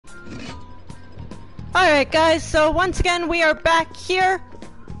Alright guys, so once again we are back here.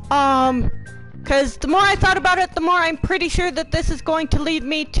 Cause the more I thought about it, the more I'm pretty sure that this is going to lead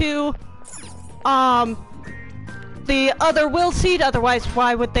me to the other will seed, otherwise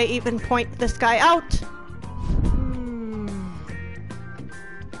why would they even point this guy out?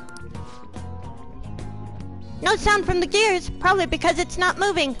 No sound from the gears, probably because it's not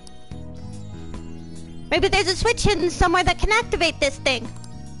moving. Maybe there's a switch hidden somewhere that can activate this thing.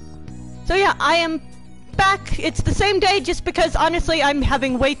 So yeah, I am back. It's the same day just because honestly I'm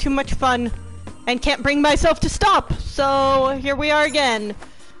having way too much fun and can't bring myself to stop. So here we are again.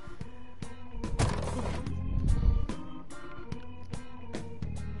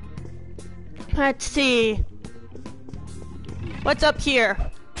 Let's see. What's up here?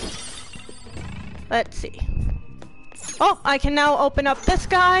 Let's see. Oh, I can now open up this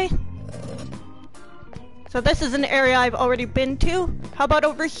guy. So this is an area I've already been to. How about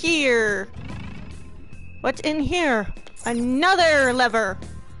over here? What's in here? Another lever.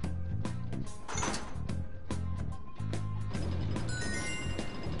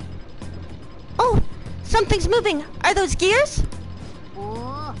 Oh, something's moving. Are those gears?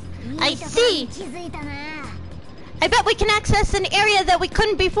 I see. I bet we can access an area that we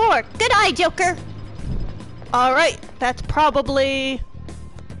couldn't before. Good eye, Joker. Alright, that's probably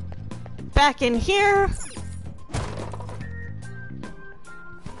back in here.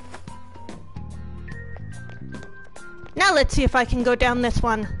 Now let's see if I can go down this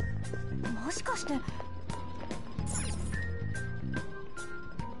one.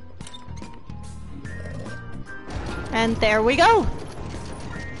 And there we go.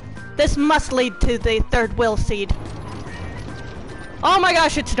 This must lead to the third will seed. Oh my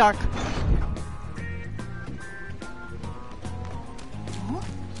gosh, it's dark.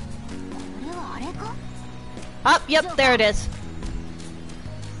 Oh, yep, there it is.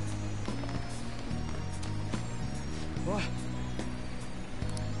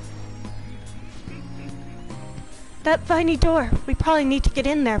 That viney door. We probably need to get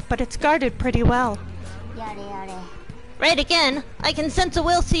in there, but it's guarded pretty well. Right again. I can sense a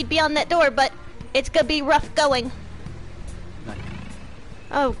will seed beyond that door, but it's gonna be rough going.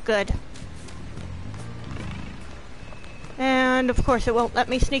 Oh, good. And of course it won't let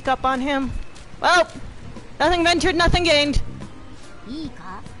me sneak up on him. Well, nothing ventured, nothing gained.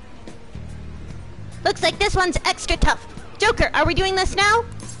 Looks like this one's extra tough. Joker, are we doing this now?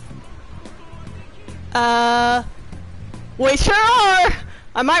 We sure are!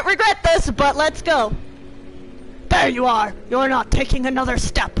 I might regret this, but let's go. There you are! You're not taking another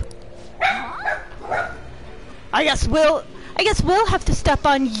step. I guess we'll have to step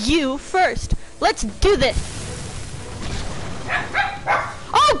on you first. Let's do this.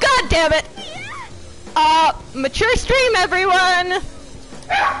 Oh god damn it! Mature stream everyone!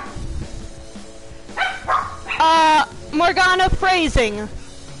 Morgana phrasing.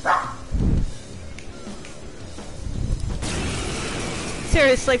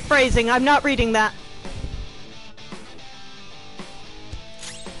 Seriously, phrasing, I'm not reading that.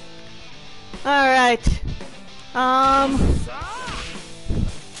 Alright.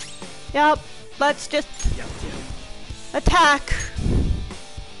 Yep, let's just attack.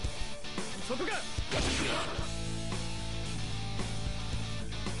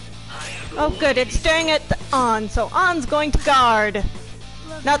 Oh good, it's staring at On, so On's going to guard.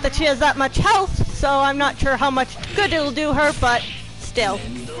 Not that she has that much health, so I'm not sure how much good it'll do her, but still.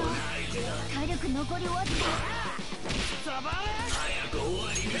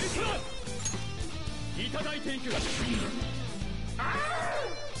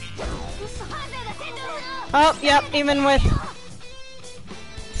 Oh, yep, even with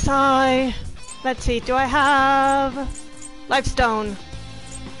Sigh. Let's see, do I have Lifestone?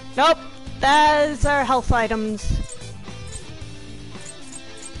 Nope, those are health items.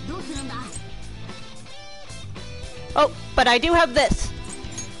 Oh, but I do have this.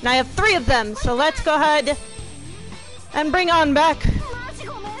 And I have 3 of them, so let's go ahead and bring On back.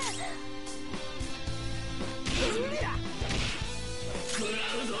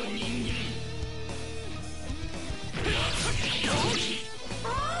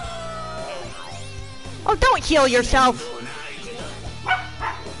 Oh, don't heal yourself.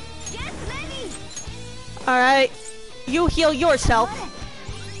 Alright, you heal yourself.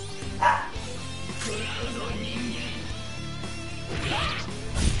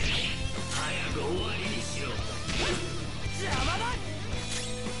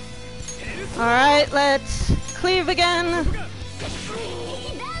 Alright, let's cleave again.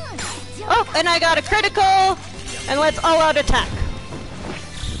 Oh, and I got a critical. And let's all-out attack.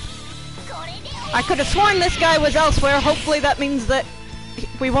 I could have sworn this guy was elsewhere. Hopefully that means that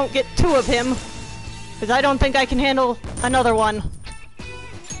we won't get 2 of him. Because I don't think I can handle another one.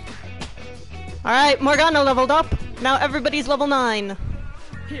 Alright, Morgana leveled up. Now everybody's level 9.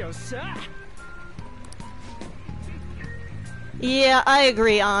 Yeah, I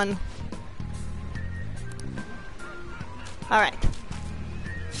agree on. Alright.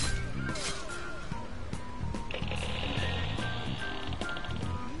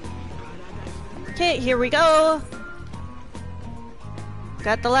 Okay, here we go.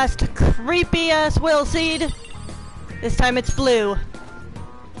 Got the last creepy ass will seed. This time it's blue.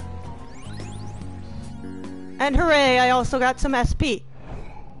 And hooray, I also got some SP.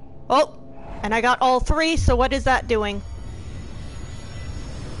 Oh, and I got all 3, so what is that doing?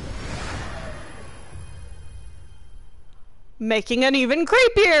 Making an even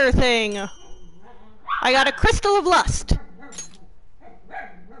creepier thing. I got a crystal of lust.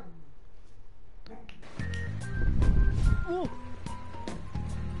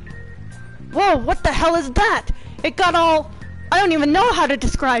 Whoa, what the hell is that? It got all... I don't even know how to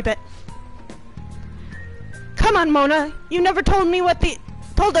describe it. Come on, Mona. You never told me what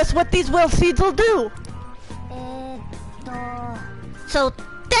told us what these will seeds will do. So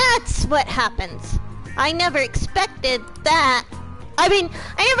that's what happens. I never expected that. I mean,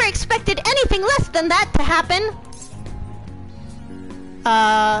 I never expected anything less than that to happen.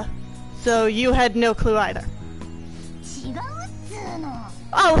 So you had no clue either.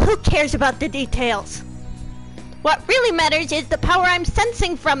 Oh, who cares about the details? What really matters is the power I'm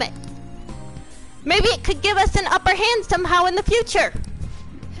sensing from it. Maybe it could give us an upper hand somehow in the future.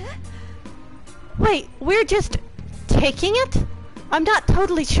 Wait, we're just taking it? I'm not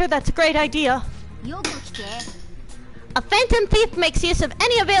totally sure that's a great idea. A phantom thief makes use of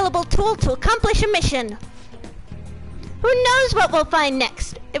any available tool to accomplish a mission. Who knows what we'll find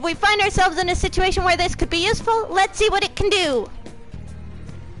next? If we find ourselves in a situation where this could be useful, let's see what it can do.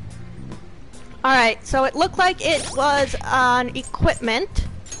 Alright, so it looked like it was on equipment.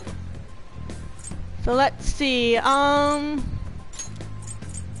 So let's see,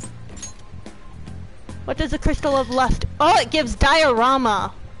 what does the Crystal of Lust... Oh, it gives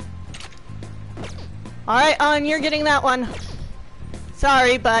diorama. Alright, you're getting that one.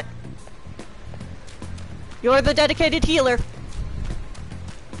 Sorry, but... you're the dedicated healer.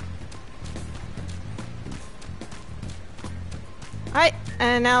 Alright,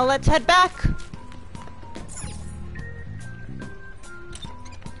 and now let's head back.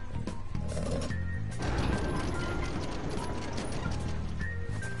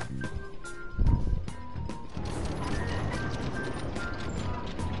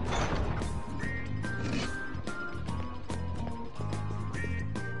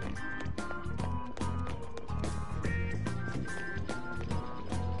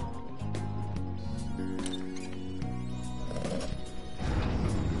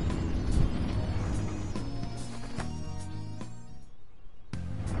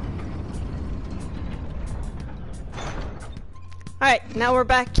 Alright, now we're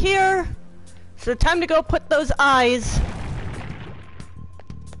back here. So time to go put those eyes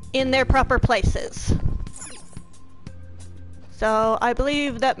in their proper places. So I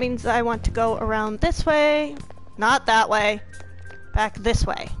believe that means I want to go around this way. Not that way. Back this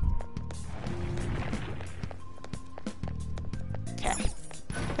way. Okay.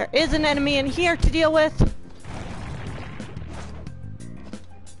 There is an enemy in here to deal with.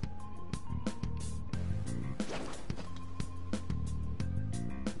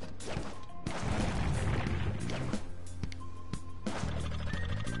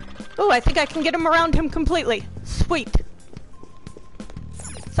 Oh, I think I can get him around him completely. Sweet.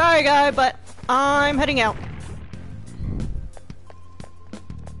 Sorry, guy, but I'm heading out.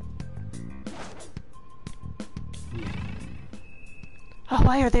 Oh,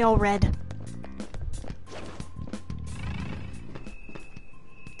 why are they all red?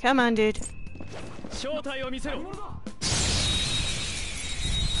 Come on, dude.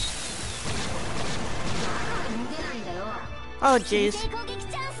 Oh, jeez.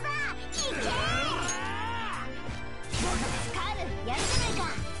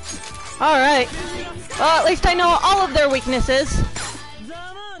 Alright. Well, at least I know all of their weaknesses.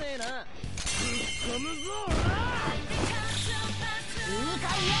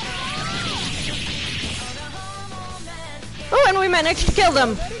 Oh, and we managed to kill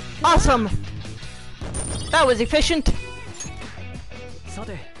them. Awesome. That was efficient.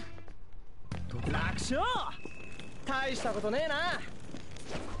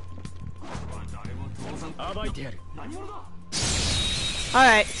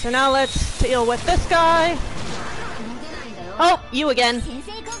 Alright, so now let's deal with this guy. Oh, you again.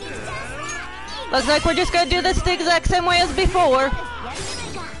 Looks like we're just gonna do this the exact same way as before.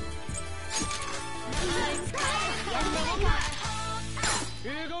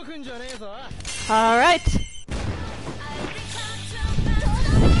 Alright.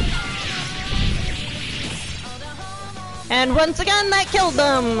 And once again, that killed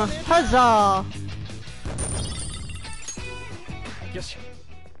them! Huzzah!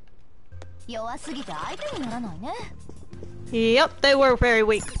 Yep, they were very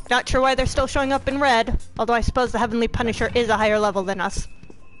weak. Not sure why they're still showing up in red. Although I suppose the Heavenly Punisher is a higher level than us.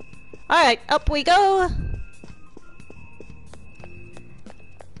 Alright, up we go!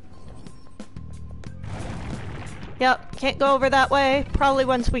 Yep, can't go over that way. Probably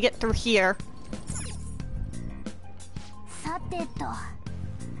once we get through here.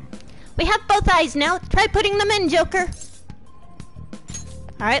 We have both eyes now. Try putting them in, Joker.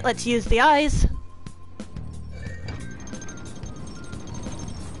 Alright, let's use the eyes.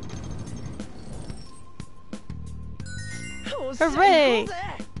 Hooray!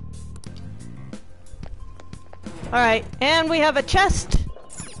 Alright, and we have a chest.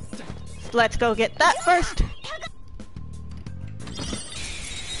 Let's go get that first.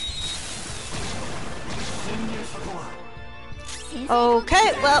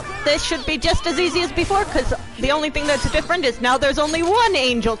 Okay, well, this should be just as easy as before, because the only thing that's different is now there's only one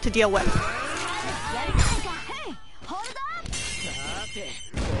angel to deal with.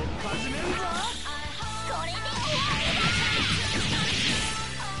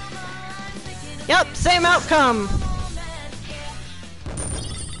 Yep, same outcome.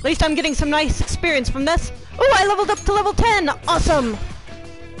 At least I'm getting some nice experience from this. Oh, I leveled up to level 10! Awesome!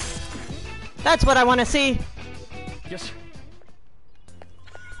 That's what I want to see.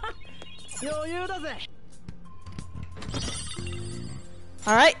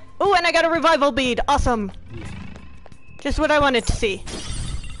 Alright. Oh, and I got a revival bead. Awesome. Just what I wanted to see.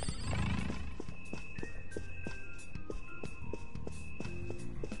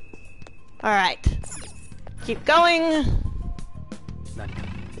 Alright. Keep going.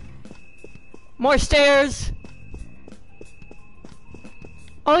 More stairs.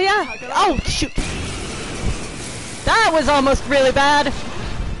 Oh yeah. Oh, shoot. That was almost really bad.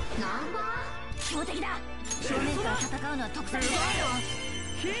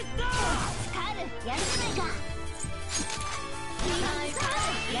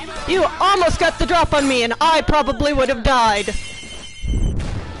 You almost got the drop on me and I probably would have died.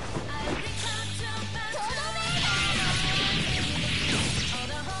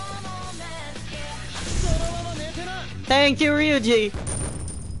 Thank you, Ryuji.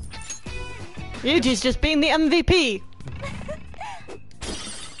 Ryuji's just being the MVP.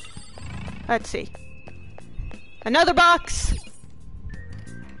 Let's see. Another box.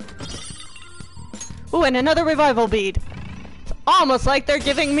 Ooh, and another revival bead. It's almost like they're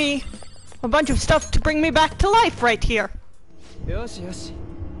giving me a bunch of stuff to bring me back to life right here.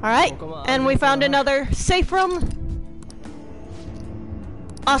 Alright, and we found another safe room.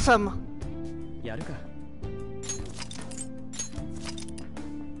 Awesome.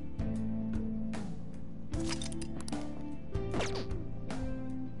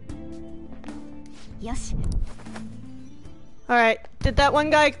 Alright, did that one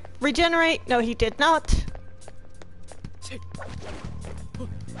guy regenerate? No, he did not.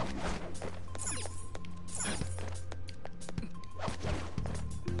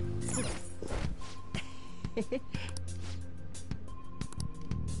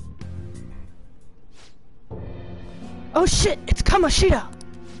 Oh shit, it's Kamoshida!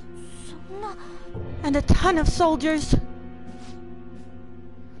 And a ton of soldiers.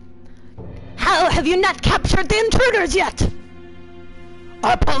 How have you not captured the intruders yet?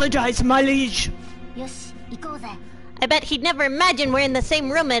 I apologize, my liege. I bet he'd never imagine we're in the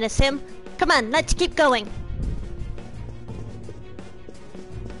same room as him. Come on, let's keep going.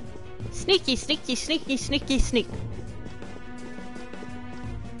 Sneaky, sneaky, sneaky, sneaky, sneak.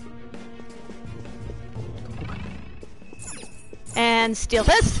 And steal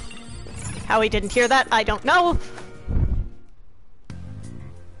this. How he didn't hear that, I don't know.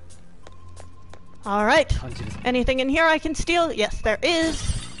 Alright. Anything in here I can steal? Yes, there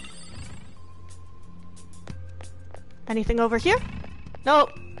is. Anything over here?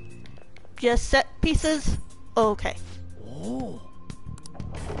 Nope. Just set pieces. Okay.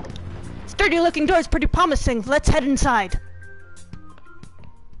 Sturdy looking door's pretty promising. Let's head inside.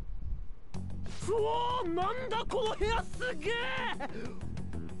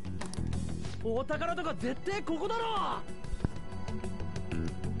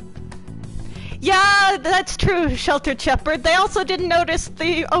 Yeah, that's true, Sheltered Shepherd. They also didn't notice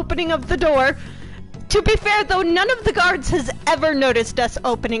the opening of the door. To be fair, though, none of the guards has ever noticed us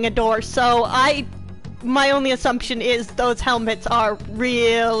opening a door, so my only assumption is those helmets are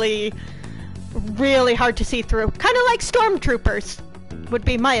really really hard to see through. Kind of like stormtroopers, would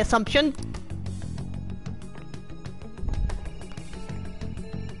be my assumption.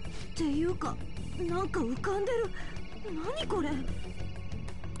 っていうか、なんか浮かんでる。何これ？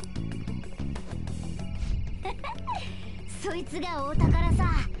そいつがお宝さ。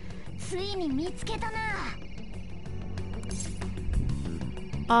ついに見つけたな。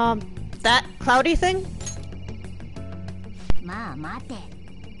That cloudy thing? まあ待て。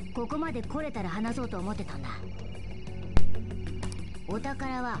ここまで来れたら話そうと思ってたんだ。お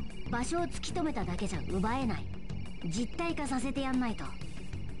宝は場所を突き止めただけじゃ奪えない。実体化させてやんないと。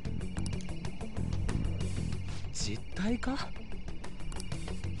実体化？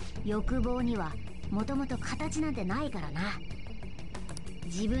欲望にはもともと形なんてないからな。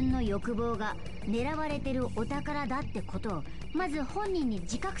自分の欲望が狙われてるお宝だってことをまず本人に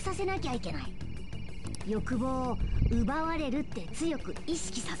自覚させなきゃいけない。欲望を奪われるって強く意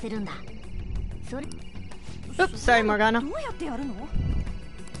識させるんだ。それ Oops, sorry, Morgana. どうやってやるの？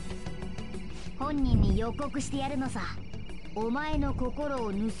本人に予告してやるのさ。お前の心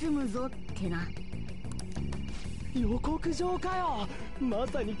を盗むぞってな。予告状かよ。ま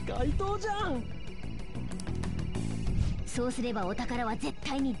さに怪盗じゃん。そうすればお宝は絶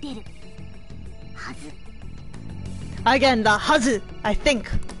対に出るはず。 Again, the hazu, I think.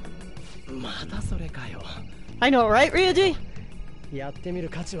 またそれかよ。 I know, right, Ryuji? やってみる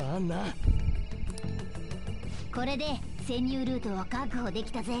価値はあんな。これで潜入ルートを確保で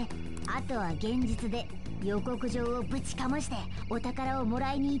きたぜ。あとは現実で予告状をぶちかましてお宝をも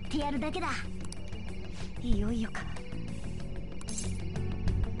らいに行ってやるだけだ。いよいよか。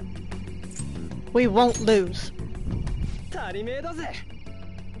We won't lose. 足りめえだぜ。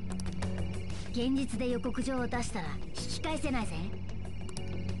現実で予告状を出したら引き返せないぜ。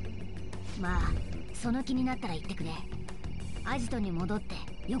まあその気になったら言ってくれ。アジトに戻って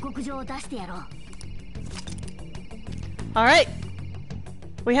予告状を出してやろう。 Alright.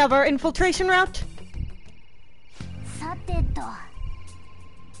 We have our infiltration route. さてと。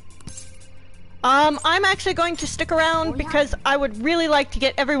I'm actually going to stick around because I would really like to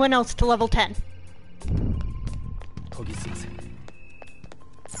get everyone else to level 10.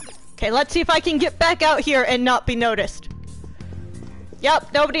 Okay, let's see if I can get back out here and not be noticed.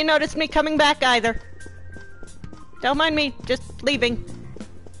 Yep, nobody noticed me coming back either. Don't mind me, just leaving.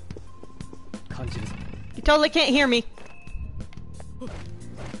 You totally can't hear me.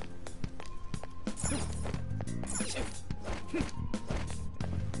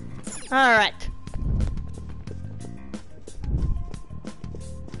 Alright.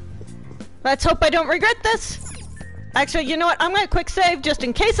 Let's hope I don't regret this. Actually, you know what? I'm gonna quick save just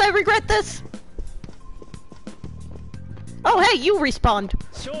in case I regret this. Oh, hey, you respawned.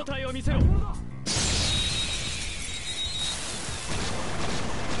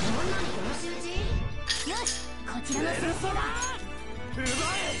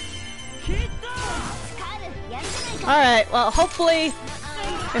 Alright, well, hopefully,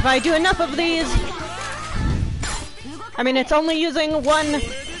 if I do enough of these... I mean, it's only using one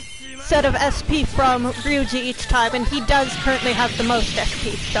set of SP from Ryuji each time, and he does currently have the most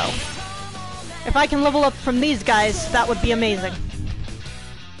SP, so... If I can level up from these guys, that would be amazing.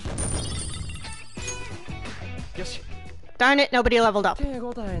 Darn it, nobody leveled up.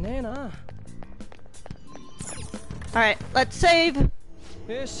 Alright, let's save.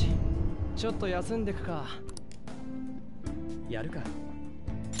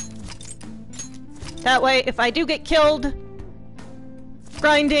 That way, if I do get killed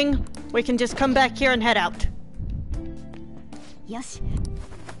grinding, we can just come back here and head out. Yes.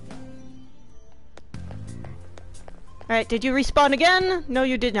 Alright, did you respawn again? No,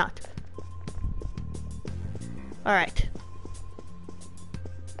 you did not. Alright.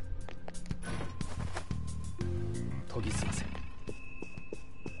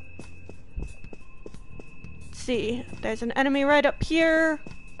 Let's see, there's an enemy right up here.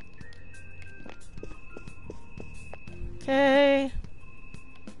 Okay.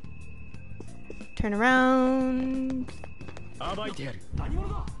 Turn around.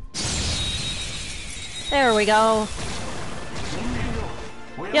 There we go.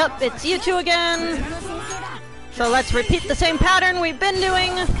 Yep, it's you two again. So let's repeat the same pattern we've been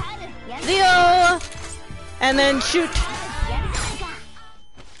doing. Zio! And then shoot.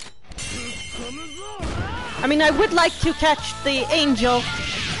 I mean, I would like to catch the angel,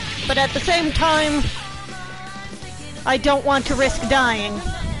 but at the same time, I don't want to risk dying.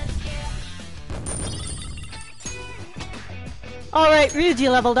 Alright, Ryuji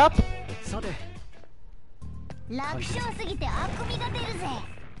leveled up.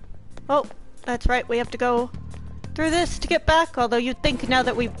 Oh, that's right, we have to go through this to get back, although you'd think now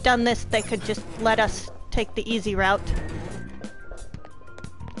that we've done this, they could just let us take the easy route.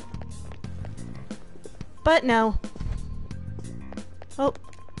 But no. Oh.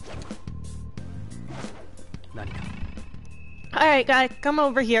 Alright, guy, come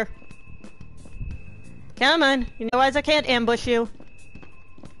over here. Come on, you know I can't ambush you.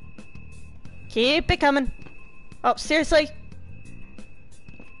 Keep it coming. Oh, seriously?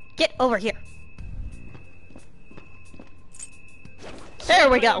 Get over here. There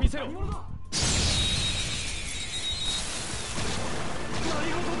we go.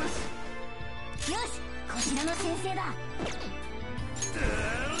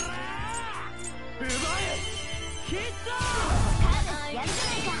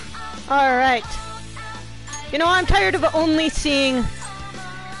 Alright. You know, I'm tired of only seeing...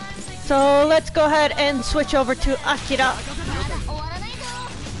 So let's go ahead and switch over to Akira.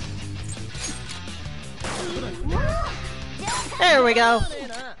 There we go.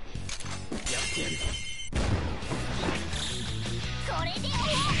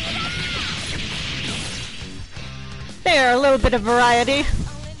 There, a little bit of variety.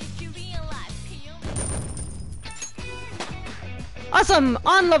 Awesome!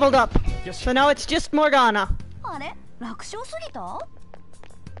 On-leveled up! So now it's just Morgana.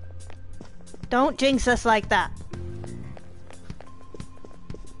 Don't jinx us like that.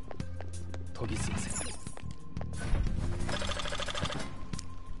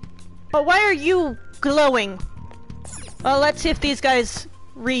 But why are you glowing? Well, let's see if these guys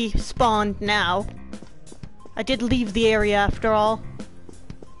respawn now. I did leave the area after all.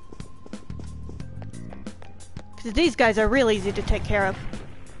 Because these guys are real easy to take care of.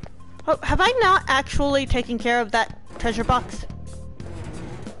 Oh, have I not actually taken care of that treasure box?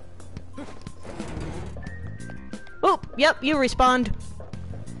 Oh, yep, you respawned.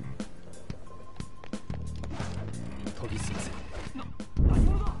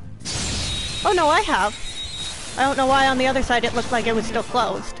 Oh no, I have. I don't know why on the other side it looked like it was still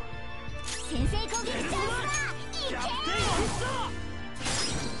closed.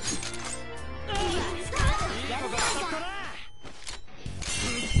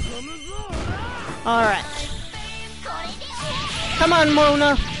 Alright. Come on,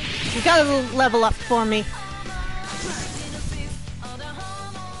 Mona. You gotta level up for me.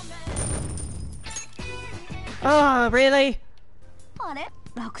 Oh, really?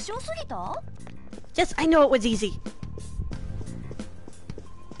 Yes, I know it was easy.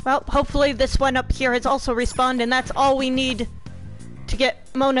 Well, hopefully this one up here has also respawned, and that's all we need to get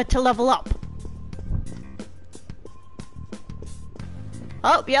Mona to level up.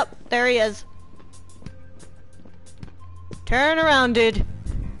 Oh, yep, there he is. Turn around, dude.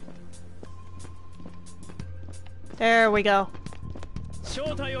 There we go.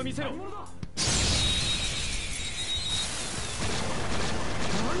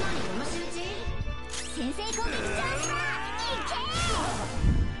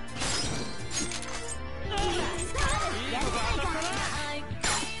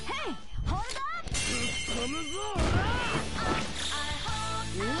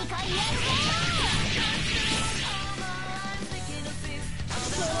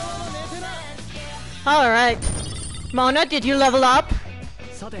 Alright. Mona, did you level up?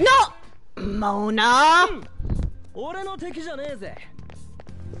 No! Mona!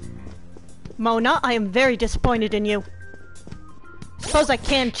 Mona, I am very disappointed in you. Suppose I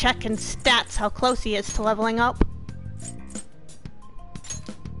can check in stats how close he is to leveling up.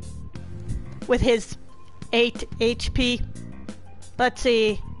 With his 8 HP. Let's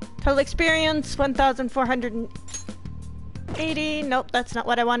see. Total experience, 1,480. Nope, that's not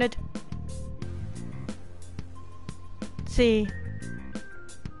what I wanted. Let's see.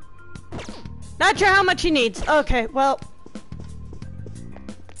 Not sure how much he needs. Okay, well.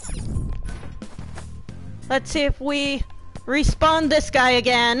 Let's see if we respawn this guy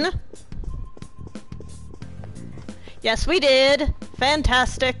again. Yes, we did.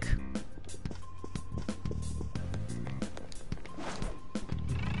 Fantastic.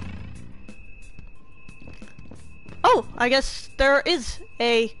 Oh, I guess there is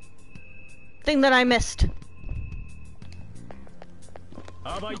a thing that I missed.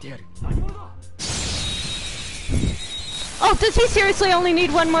 Oh, does he seriously only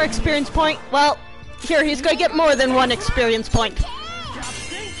need one more experience point? Well, here, he's gonna get more than one experience point.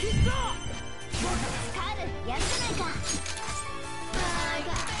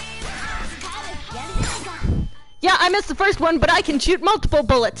 Yeah, I missed the first one, but I can shoot multiple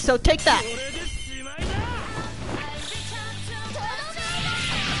bullets, so take that.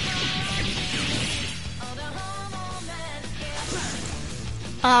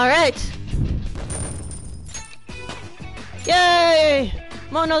 Alright. Yay!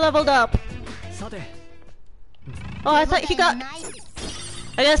 Mono leveled up. Oh, I thought he got...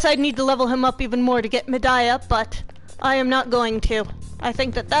 I guess I'd need to level him up even more to get Medaya, but I am not going to. I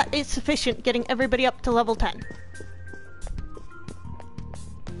think that that is sufficient, getting everybody up to level 10.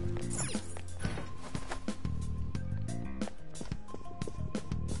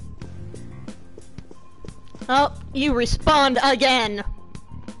 Oh, you respawned again.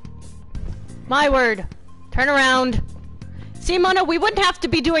 My word. Turn around. See, Mono, we wouldn't have to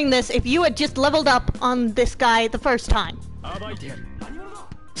be doing this if you had just leveled up on this guy the first time.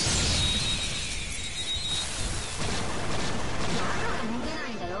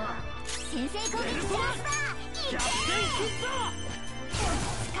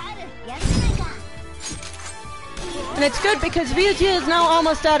 And it's good because Ryuji is now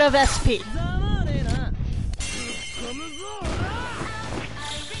almost out of SP.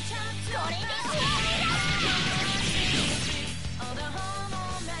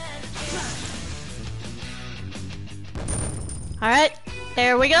 Alright,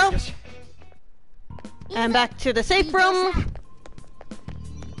 there we go. And back to the safe room.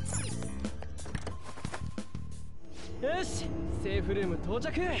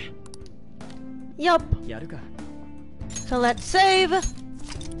 Yup. So let's save.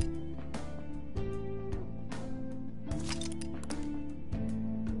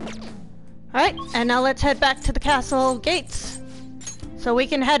 Alright, and now let's head back to the castle gates so we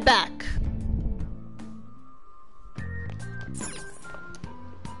can head back.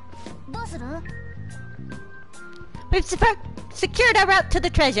 We've secured our route to the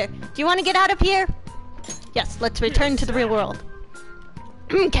treasure. Do you want to get out of here? Yes, let's return to the real world.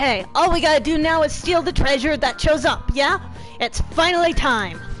 Okay, all we gotta do now is steal the treasure that shows up, yeah? It's finally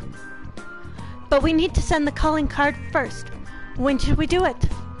time. But we need to send the calling card first. When should we do it?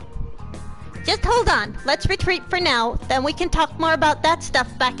 Just hold on. Let's retreat for now, then we can talk more about that stuff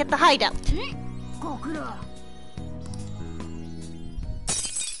back at the hideout.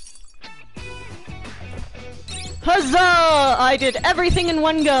 Huzzah! I did everything in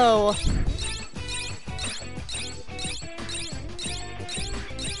one go.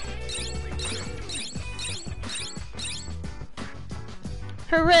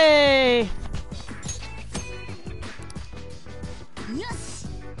 Hooray!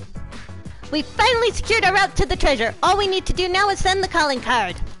 We finally secured our route to the treasure. All we need to do now is send the calling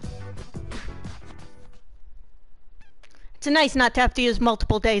card. It's nice not to have to use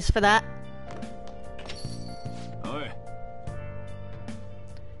multiple days for that.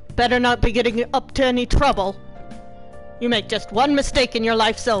 Better not be getting up to any trouble. You make just one mistake and your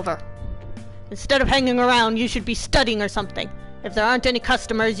life's over. Instead of hanging around, you should be studying or something. If there aren't any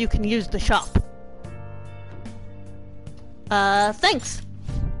customers, you can use the shop. Thanks.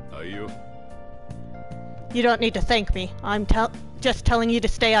 You don't need to thank me. I'm just telling you to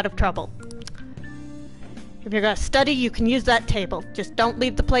stay out of trouble. If you're gonna study, you can use that table. Just don't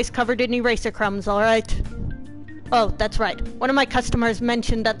leave the place covered in eraser crumbs, alright? Oh, that's right. One of my customers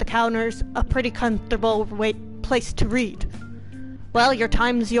mentioned that the counter's a pretty comfortable place to read. Well, your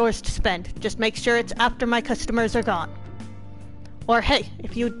time's yours to spend. Just make sure it's after my customers are gone. Or hey,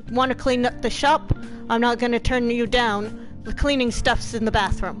 if you want to clean up the shop, I'm not gonna turn you down. The cleaning stuff's in the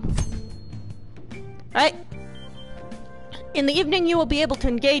bathroom. Right? In the evening, you will be able to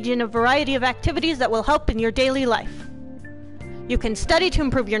engage in a variety of activities that will help in your daily life. You can study to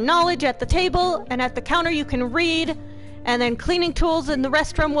improve your knowledge at the table, and at the counter you can read, and then cleaning tools in the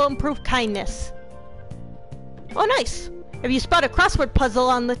restroom will improve kindness. Oh, nice! If you spot a crossword puzzle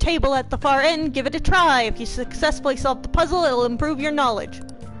on the table at the far end, give it a try. If you successfully solve the puzzle, it'll improve your knowledge.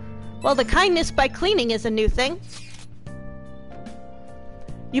 Well, the kindness by cleaning is a new thing.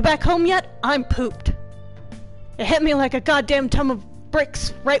 You back home yet? I'm pooped. It hit me like a goddamn ton of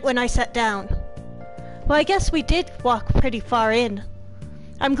bricks right when I sat down. Well, I guess we did walk pretty far in.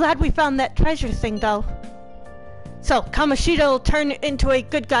 I'm glad we found that treasure thing, though. So, Kamoshida will turn into a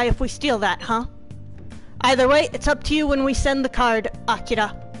good guy if we steal that, huh? Either way, it's up to you when we send the card,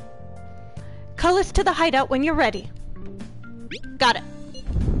 Akira. Call us to the hideout when you're ready. Got it.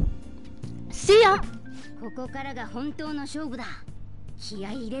 See ya!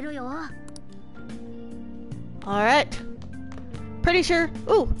 Alright. Pretty sure...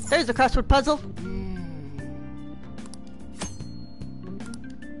 Ooh, there's a crossword puzzle.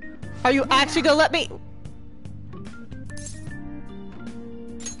 Are you actually gonna let me...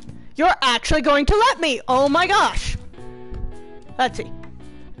 You're actually going to let me! Oh my gosh! Let's see.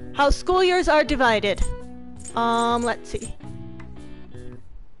 How school years are divided. Let's see.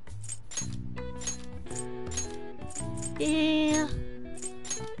 Yeah.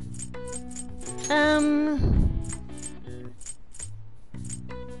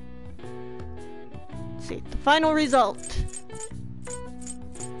 see. The final result.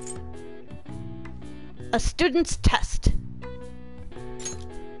 A student's test.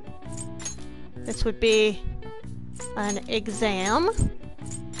 This would be an exam.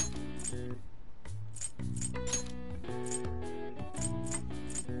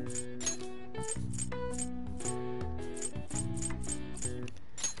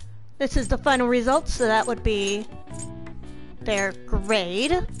 This is the final result, so that would be their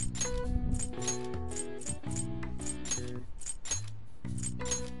grade.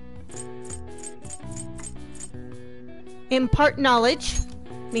 Impart knowledge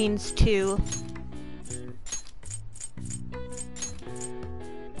means to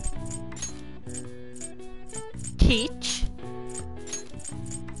teach.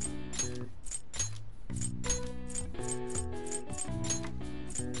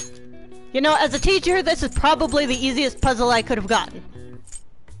 You know, as a teacher, this is probably the easiest puzzle I could have gotten.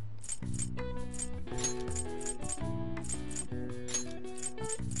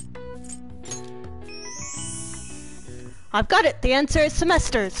 I've got it. The answer is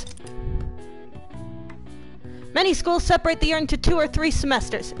semesters. Many schools separate the year into 2 or 3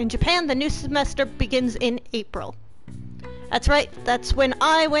 semesters. In Japan, the new semester begins in April. That's right. That's when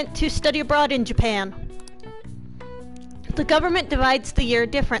I went to study abroad in Japan. The government divides the year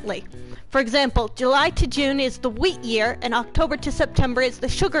differently. For example, July to June is the wheat year, and October to September is the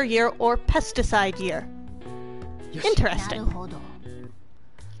sugar year or pesticide year. Interesting.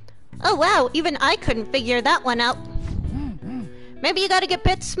 Oh wow, even I couldn't figure that one out. Maybe you gotta get a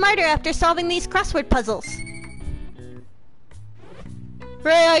bit smarter after solving these crossword puzzles.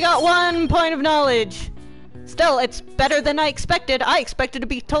 Hooray, I got 1 point of knowledge. Still, it's better than I expected. I expected to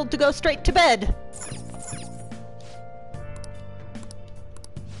be told to go straight to bed.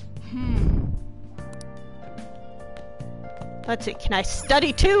 Let's see, can I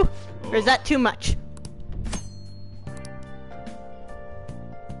study too? Or is that too much?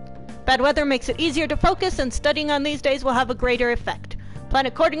 Bad weather makes it easier to focus, and studying on these days will have a greater effect. Plan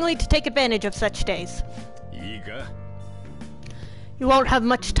accordingly to take advantage of such days. You won't have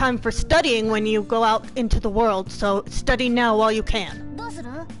much time for studying when you go out into the world, so study now while you can.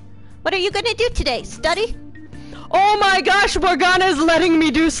 What are you gonna do today? Study? Oh my gosh, Morgana's letting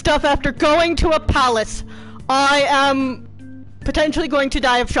me do stuff after going to a palace. I am potentially going to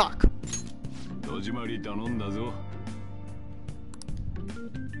die of shock.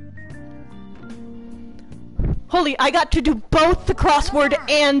 Holy, I got to do both the crossword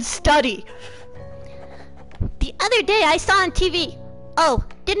and study. The other day I saw on TV. Oh,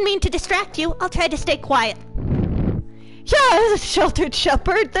 didn't mean to distract you. I'll try to stay quiet. Yeah, Sheltered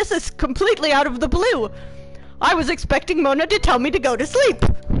Shepherd, this is completely out of the blue. I was expecting Mona to tell me to go to sleep.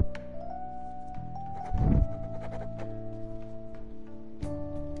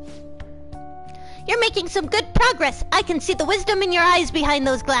 You're making some good progress. I can see the wisdom in your eyes behind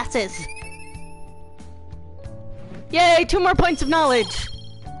those glasses. Yay, 2 more points of knowledge.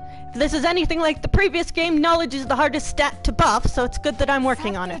 If this is anything like the previous game, knowledge is the hardest stat to buff, so it's good that I'm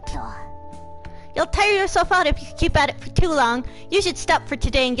working on it. You'll tire yourself out if you keep at it for too long. You should stop for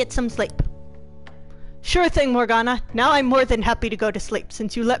today and get some sleep. Sure thing, Morgana. Now I'm more than happy to go to sleep,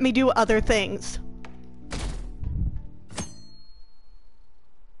 since you let me do other things.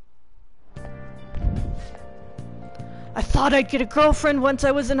 I thought I'd get a girlfriend once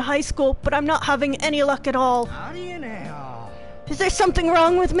I was in high school, but I'm not having any luck at all. Is there something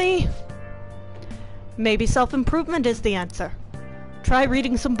wrong with me? Maybe self-improvement is the answer. Try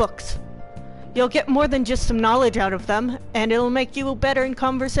reading some books. You'll get more than just some knowledge out of them, and it'll make you better in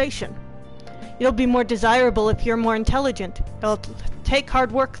conversation. You'll be more desirable if you're more intelligent. It'll take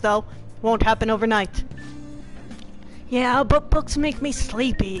hard work, though. Won't happen overnight. Yeah, but books make me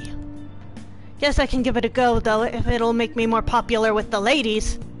sleepy. Guess I can give it a go, though, if it'll make me more popular with the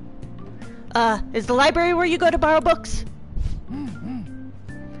ladies. Is the library where you go to borrow books?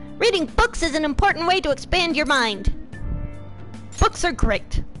 Reading books is an important way to expand your mind. Books are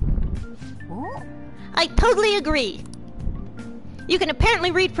great. I totally agree. You can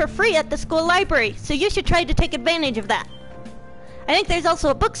apparently read for free at the school library, so you should try to take advantage of that. I think there's also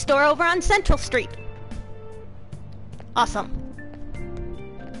a bookstore over on Central Street. Awesome.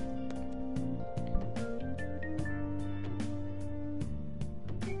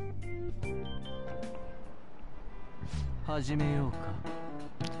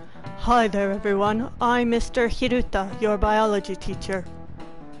 Hi there, everyone. I'm Mr. Hiruta, your biology teacher.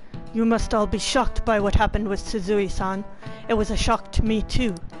 You must all be shocked by what happened with Suzui-san. It was a shock to me,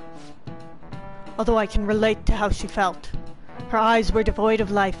 too. Although I can relate to how she felt. Her eyes were devoid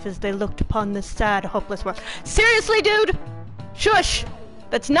of life as they looked upon this sad, hopeless world. Seriously, dude? Shush!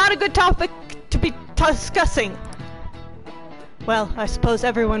 That's not a good topic to be discussing? Well, I suppose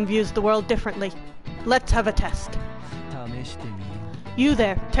everyone views the world differently. Let's have a test. You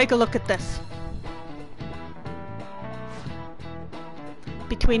there, take a look at this.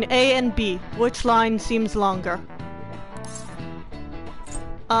 Between A and B, which line seems longer?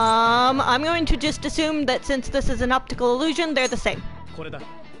 I'm going to just assume that since this is an optical illusion, they're the same.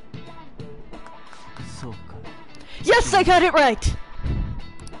 Yes, I got it right!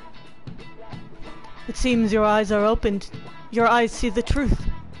 It seems your eyes are opened. Your eyes see the truth.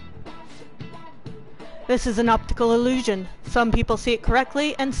 This is an optical illusion. Some people see it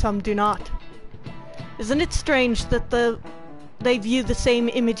correctly, and some do not. Isn't it strange that they view the same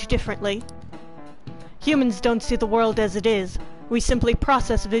image differently? Humans don't see the world as it is. We simply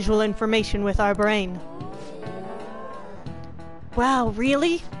process visual information with our brain. Wow,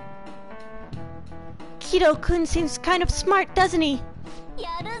 really? Kido-kun seems kind of smart, doesn't he?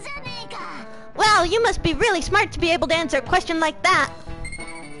 Wow, you must be really smart to be able to answer a question like that.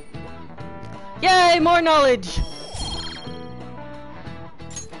 Yay, more knowledge!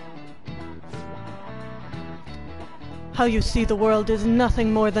 How you see the world is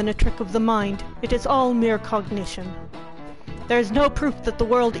nothing more than a trick of the mind. It is all mere cognition. There is no proof that the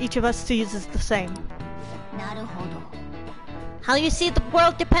world each of us sees is the same. How you see the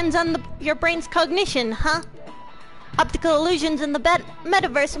world depends on your brain's cognition, huh? Optical illusions in the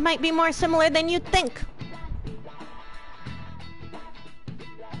metaverse might be more similar than you'd think.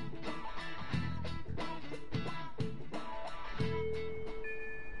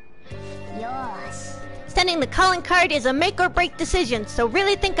 Sending the calling card is a make or break decision, so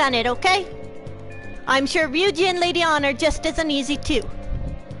really think on it, okay? I'm sure Ryuji and Lady Ann are just as uneasy too.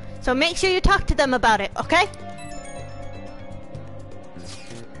 So make sure you talk to them about it, okay?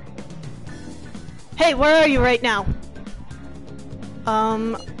 Hey, where are you right now?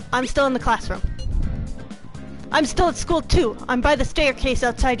 I'm still in the classroom. I'm still at school too. I'm by the staircase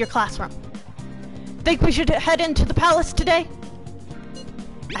outside your classroom. Think we should head into the palace today?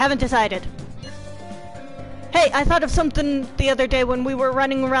 I haven't decided. Hey, I thought of something the other day when we were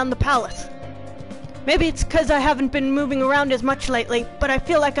running around the palace. Maybe it's because I haven't been moving around as much lately, but I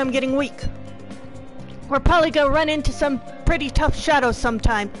feel like I'm getting weak. We're probably gonna run into some pretty tough shadows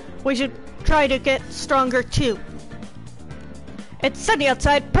sometime. We should try to get stronger too. It's sunny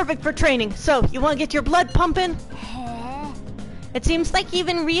outside, perfect for training. So, you want to get your blood pumping? It seems like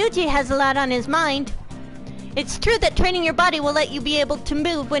even Ryuji has a lot on his mind. It's true that training your body will let you be able to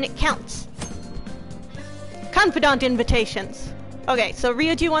move when it counts. Confidant invitations. Okay, so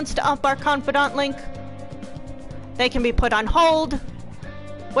Ryuji wants to up our confidant link. They can be put on hold.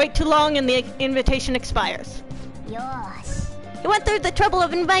 Wait too long and the invitation expires. He went through the trouble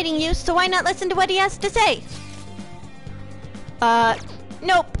of inviting you, so why not listen to what he has to say?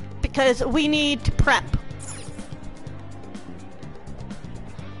 Nope, because we need to prep.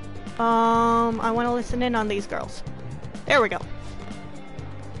 I want to listen in on these girls. There we go.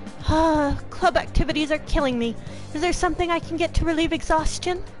 Club activities are killing me. Is there something I can get to relieve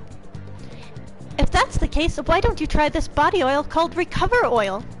exhaustion? If that's the case, why don't you try this body oil called Recover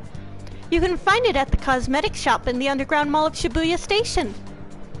Oil? You can find it at the cosmetic shop in the underground mall of Shibuya Station.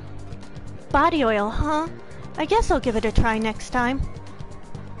 Body oil, huh? I guess I'll give it a try next time.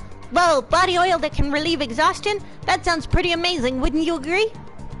 Well, body oil that can relieve exhaustion? That sounds pretty amazing, wouldn't you agree?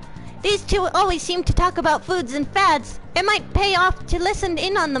 These two always seem to talk about foods and fads. It might pay off to listen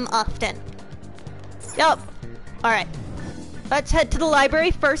in on them often. Yup. Alright. Let's head to the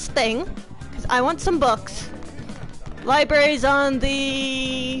library first thing, because I want some books. Library's on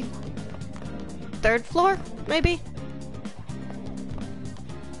the 3rd floor, maybe?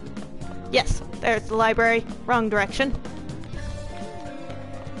 Yes, there's the library. Wrong direction.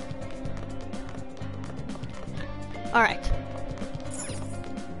 Alright.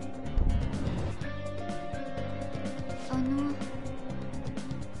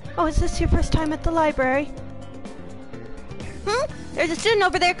 Oh, is this your first time at the library? There's a student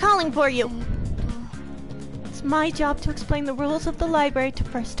over there calling for you. It's my job to explain the rules of the library to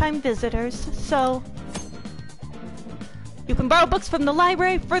first-time visitors, so... You can borrow books from the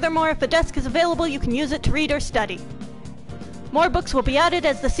library. Furthermore, if a desk is available, you can use it to read or study. More books will be added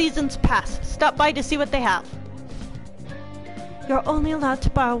as the seasons pass. Stop by to see what they have. You're only allowed to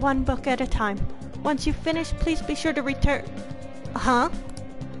borrow one book at a time. Once you finish, please be sure to return... Huh?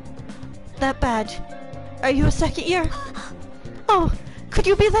 That badge. Are you a second year? Oh, could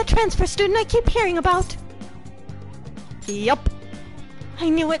you be that transfer student I keep hearing about? Yup. I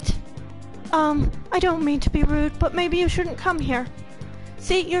knew it. I don't mean to be rude, but maybe you shouldn't come here.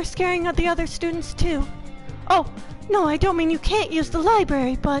 See, you're scaring the other students too. Oh, no, I don't mean you can't use the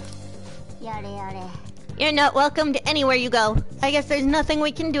library, but... You're not welcomed anywhere you go. I guess there's nothing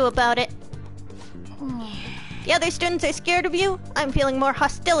we can do about it. The other students are scared of you? I'm feeling more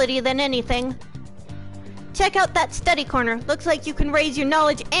hostility than anything. Check out that study corner. Looks like you can raise your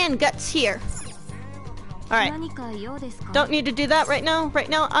knowledge and guts here. Alright. Don't need to do that right now. Right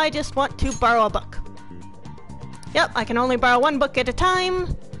now, I just want to borrow a book. Yep, I can only borrow one book at a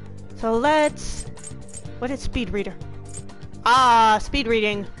time. So let's... What is speed reader? Ah, speed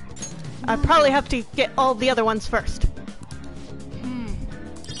reading. I probably have to get all the other ones first.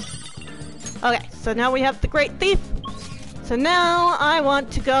 Okay, so now we have the Great Thief. So now I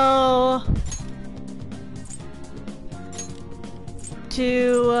want to go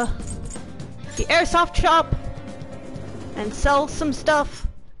to the airsoft shop and sell some stuff.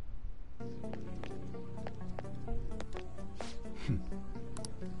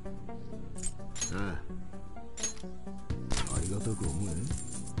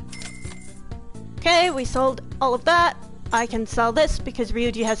 Okay, we sold all of that. I can sell this because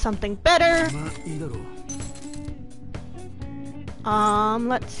Ryuji has something better.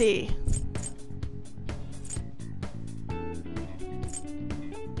 Let's see.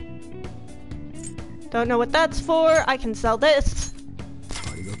 Don't know what that's for. I can sell this.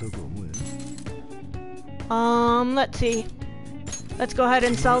 Let's see. Let's go ahead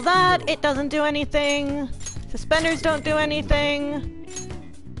and sell that. It doesn't do anything. Suspenders don't do anything.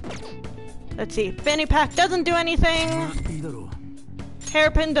 Let's see. Fanny pack doesn't do anything.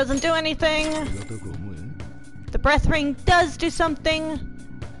 Hairpin doesn't do anything. The breath ring does do something.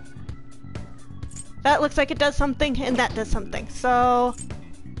 That looks like it does something, and that does something. So,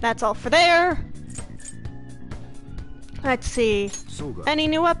 that's all for there. Let's see. Any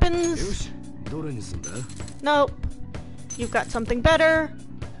new weapons? Nope. You've got something better.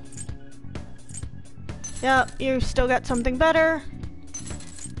 Yep, you still got something better.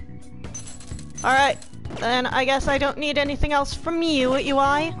 Alright, then I guess I don't need anything else from you,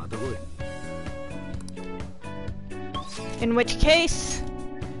 UI. In which case,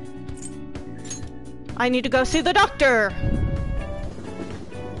 I need to go see the doctor.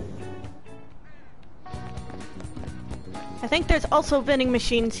 I think there's also vending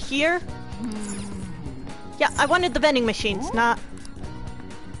machines here. Yeah, I wanted the vending machines, not...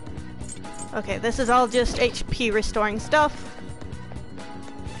 Okay, this is all just HP restoring stuff.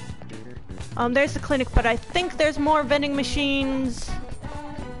 There's the clinic, but I think there's more vending machines.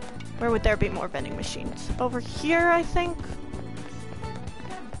 Where would there be more vending machines? Over here, I think?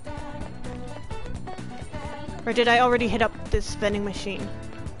 Or did I already hit up this vending machine?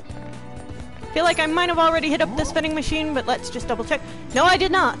 I feel like I might have already hit up this vending machine, but let's just double check. No, I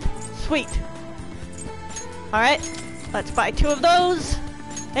did not. Sweet. Alright, let's buy 2 of those,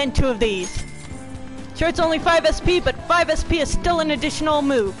 and 2 of these. Sure, it's only 5 SP, but 5 SP is still an additional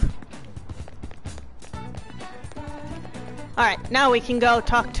move. Alright, now we can go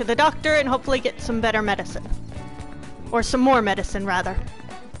talk to the doctor and hopefully get some better medicine. Or some more medicine, rather.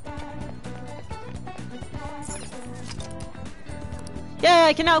 Yeah,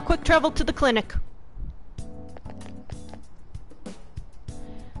 I can now quick travel to the clinic.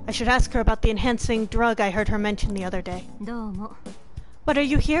 I should ask her about the enhancing drug I heard her mention the other day. What are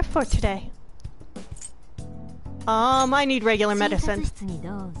you here for today? I need regular medicine.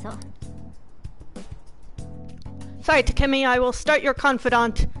 Sorry, Takemi, I will start your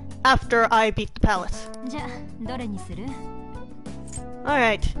confidant after I beat the palace.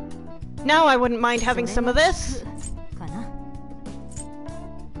 Alright. Now I wouldn't mind having some of this.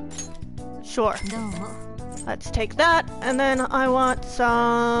 Sure. Let's take that, and then I want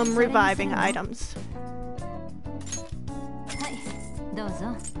some reviving items.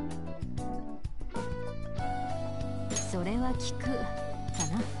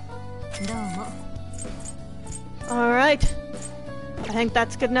 Alright. I think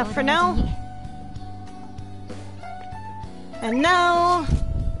that's good enough for now. And now...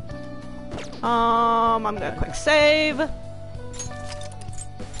 I'm gonna quick save.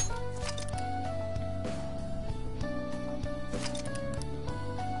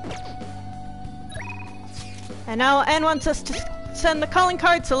 And now Anne wants us to send the calling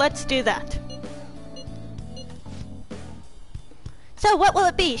card, so let's do that. So what will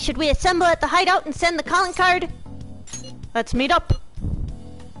it be? Should we assemble at the hideout and send the calling card? Let's meet up.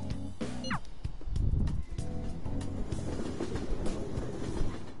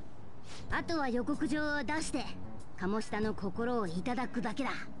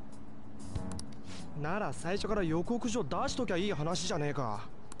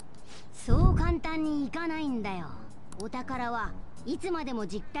そう簡単にいかないんだよ。お宝はいつまでも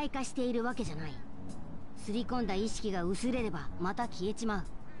実体化しているわけじゃない。すり込んだ意識が薄れればまた消えちまう。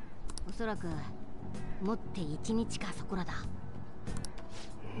おそらく持って1日かそこらだ。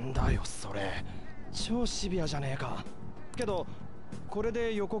んだよそれ、超シビアじゃねえか。けどこれ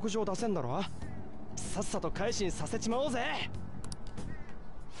で予告状出せんだろ。さっさと改心させちまおうぜ。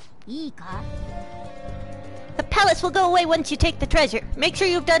いいか？ The palace will go away once you take the treasure. Make sure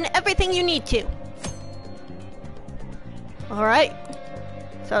you've done everything you need to. Alright.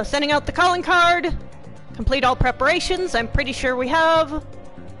 So sending out the calling card. Complete all preparations. I'm pretty sure we have.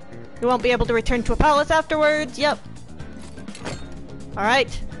 We won't be able to return to a palace afterwards. Yep.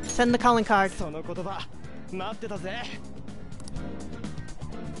 Alright. Send the calling card. その言葉待ってたぜ。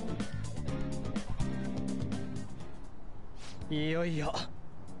いよいよ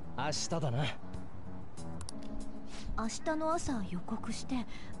明日だな。明日の朝予告して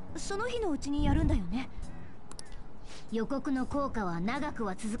その日のうちにやるんだよね。予告の効果は長く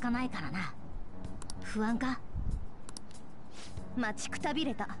は続かないからな。不安か？待ちくたび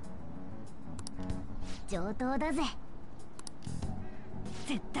れた。上等だぜ。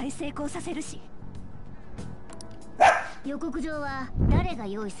絶対成功させるし。予告状は誰が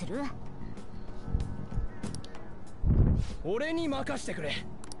用意する？俺に任してくれ。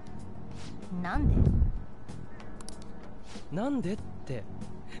なんで？なんでって、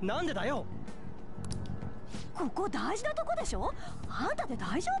なんでだよ。ここ大事なとこでしょ。あんたで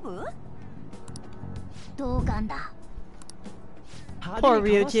大丈夫？同感だ。 Poor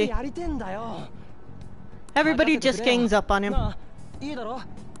Ryuji. やりてんだよ。 Everybody just gangs up on him. なあ、いいだろ。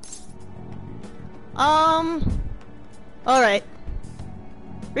Alright.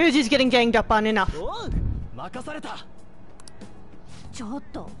 Ryuji's getting ganged up on enough. おう、任された。ちょっ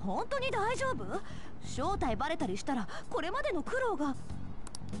と本当に大丈夫？正体バレたりしたらこれまでの苦労が。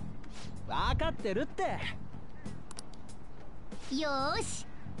分かってるって。よーし、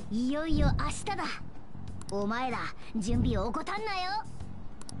いよいよ明日だ。お前ら準備を怠んなよ。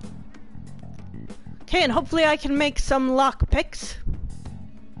 Okay, and hopefully I can make some lockpicks.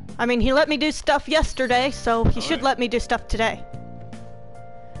 I mean, he let me do stuff yesterday, so he should let me do stuff today.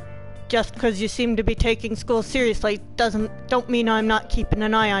 Just because you seem to be taking school seriously don't mean I'm not keeping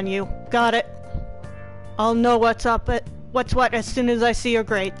an eye on you. Got it? I'll know what's what as soon as I see your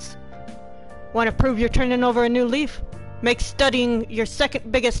grades. Want to prove you're turning over a new leaf? Make studying your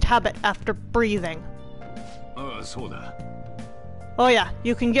second biggest habit after breathing. Oh yeah,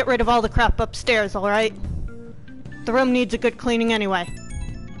 you can get rid of all the crap upstairs, alright? The room needs a good cleaning anyway.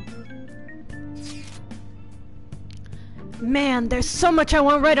 Man, there's so much I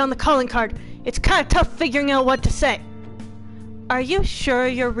want to write on the calling card. It's kind of tough figuring out what to say. Are you sure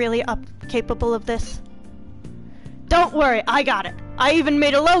you're really capable of this? Don't worry, I got it. I even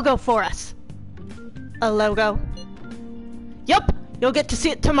made a logo for us. A logo? Yup, you'll get to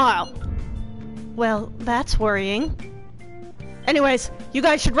see it tomorrow. Well, that's worrying. Anyways, you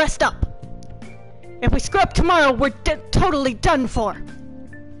guys should rest up. If we screw up tomorrow, we're totally done for.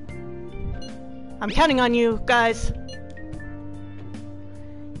 I'm counting on you, guys.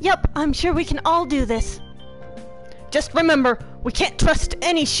 Yep, I'm sure we can all do this. Just remember, we can't trust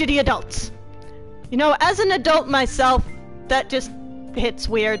any shitty adults. You know, as an adult myself, that just hits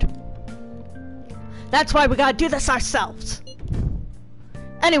weird. That's why we gotta do this ourselves.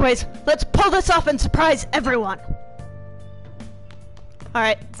 Anyways, let's pull this off and surprise everyone.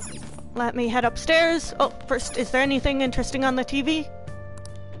 Alright, let me head upstairs. Oh, first, is there anything interesting on the TV?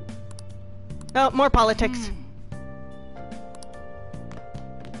 Oh, more politics.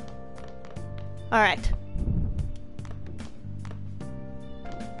 Alright.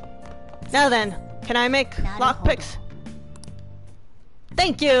 Now then, can I make lockpicks?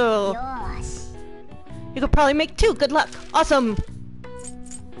 Thank you! You could probably make 2, good luck. Awesome!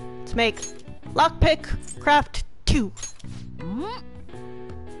 Let's make lockpick craft 2.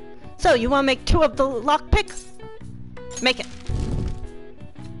 So, you want to make 2 of the lockpick? Make it.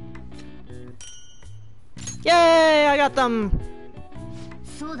 Yay, I got them!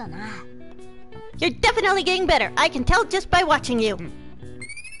 You're definitely getting better. I can tell just by watching you.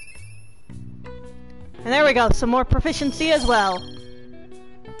 And there we go, some more proficiency as well.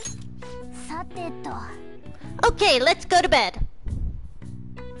 Okay, let's go to bed.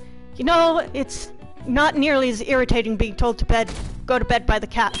 You know, it's not nearly as irritating being told to go to bed by the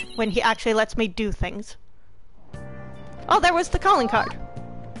cat when he actually lets me do things. Oh, there was the calling card.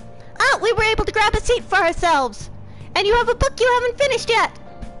 Oh, we were able to grab a seat for ourselves. And you have a book you haven't finished yet.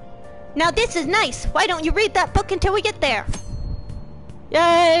 Now this is nice. Why don't you read that book until we get there?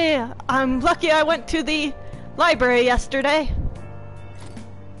 Yay! I'm lucky I went to the library yesterday.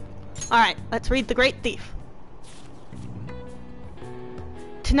 Alright, let's read The Great Thief.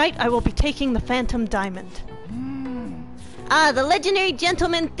 Tonight I will be taking the Phantom Diamond. Ah, the legendary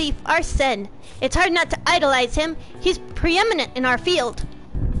gentleman thief Arsene. It's hard not to idolize him. He's preeminent in our field.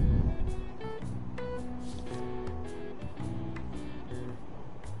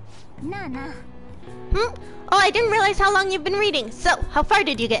 Nana. Oh, I didn't realize how long you've been reading. So, how far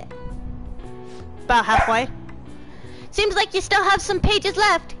did you get? About halfway. Seems like you still have some pages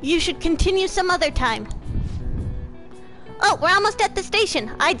left. You should continue some other time. Oh, we're almost at the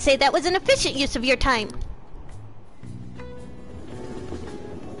station. I'd say that was an efficient use of your time.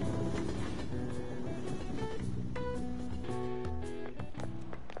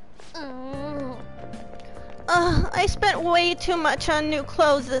 I spent way too much on new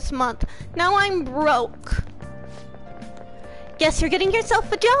clothes this month. Now I'm broke. Guess you're getting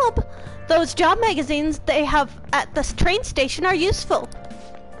yourself a job. Those job magazines they have at the train station are useful.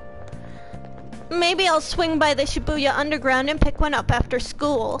 Maybe I'll swing by the Shibuya Underground and pick one up after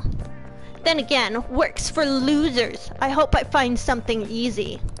school. Then again, work's for losers. I hope I find something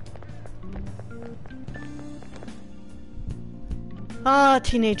easy. Ah,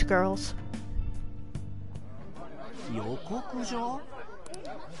 teenage girls. 予告状？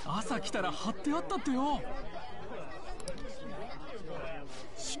朝来たら貼ってあったってよ。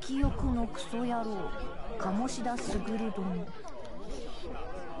色欲のクソ野郎、鴨志田卓殿。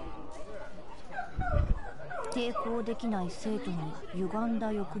抵抗できない生徒に歪ん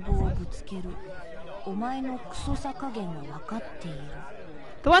だ欲望をぶつける。お前のクソさ加減は分かっている。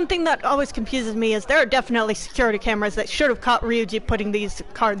The one thing that always confuses me is there are definitely security cameras that should have caught Ryuji putting these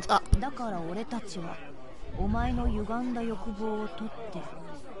cards up. だから俺たちはお前の歪んだ欲望を取って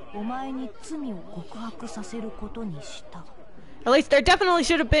お前に罪を告白させることにした。 At least there definitely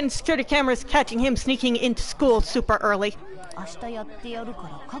should have been security cameras catching him sneaking into school super early. 明日やってやるか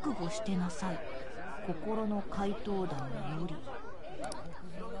ら覚悟してなさい。心の怪盗団より。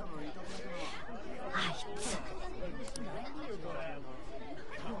あいつ。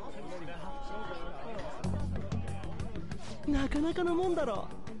なかなかのもんだろ。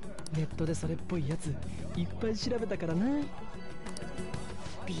ネットでそれっぽいやついっぱい調べたからな。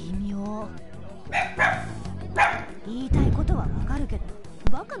微妙。言いたいことはわかるけど、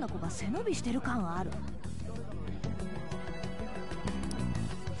バカな子が背伸びしてる感ある。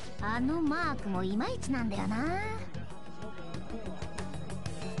あのマークもいまいちなんだよな。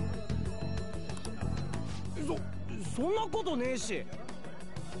そんなことねえし。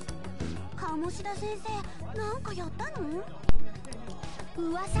鴨志田先生、なんかやったの？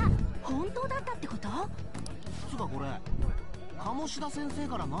噂、本当だったってこと？つかこれ、鴨志田先生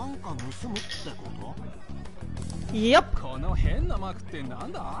からなんか盗むってこと？ Yep. この変なマークってな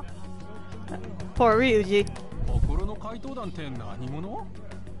んだ？ Poor Ryuji. 心の怪盗団って何者？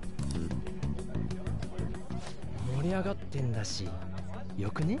盛り上がってんだし、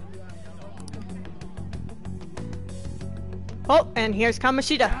よくね？ Oh, and here's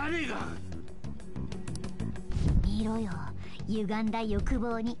Kamoshida. 見ろよ、歪んだ欲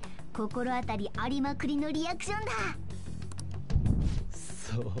望に心当たりありまくりのリアクションだ。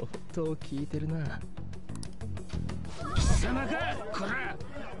相当聞いてるな。貴様か、こら。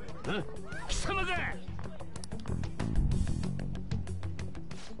貴様か。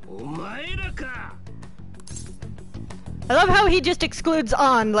お前らか。 I love how he just excludes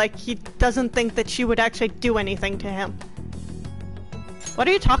On, like he doesn't think that she would actually do anything to him. What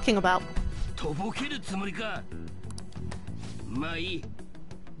are you talking about? とぼけるつもりか。まあいい。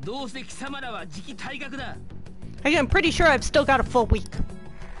どうせ貴様らは時期退学だ。Actually, I'm pretty sure I've still got a full week.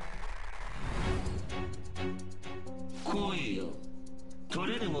 来いよ。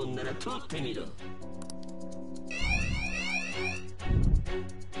取れるもんなら取ってみろ。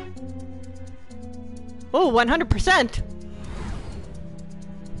Oh, 100%.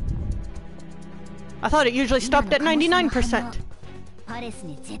 I thought it usually stopped at 99%. パレス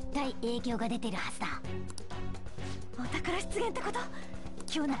に絶対影響が出てるはずだ。お宝出現ってこと？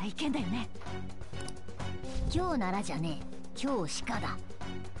今日ならいけんだよね。今日ならじゃねえ、今日しかだ。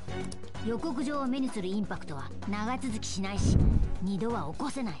予告状を目にするインパクトは長続きしないし、二度は起こ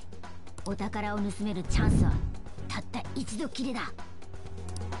せない。お宝を盗めるチャンスはたった一度きりだ。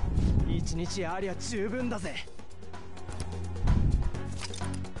一日ありゃ十分だぜ。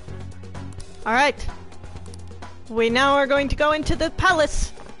All right. We now are going to go into the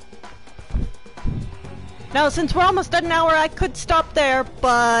palace. Now, since we're almost at an hour, I could stop there,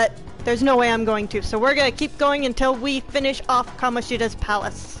 but there's no way I'm going to. So we're going to keep going until we finish off Kamoshida's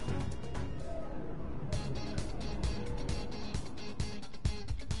palace.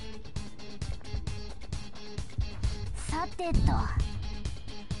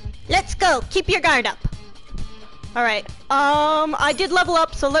 Let's go. Keep your guard up. All right. I did level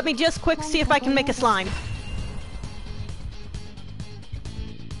up, so let me just quick see if I can make a slime.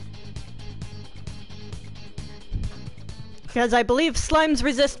 Because I believe slimes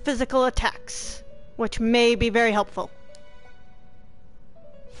resist physical attacks, which may be very helpful.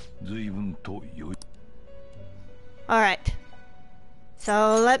 Alright.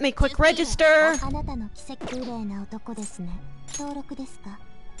 So let me quick register.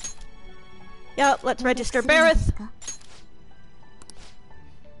 Yep, let's register Bareth.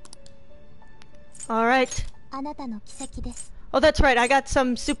 Alright. Oh, that's right, I got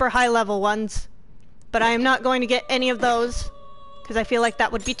some super high level ones. But I am not going to get any of those, because I feel like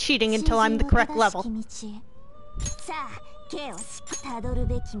that would be cheating until I'm the correct level.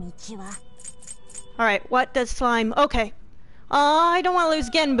 Alright, what does slime... Okay. I don't want to lose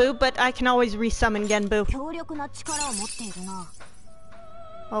Genbu, but I can always resummon Genbu.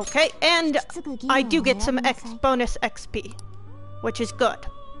 Okay, and I do get some bonus XP, which is good.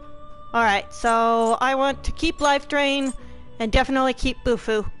 Alright, so I want to keep Life Drain, and definitely keep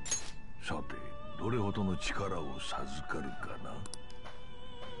Bufu.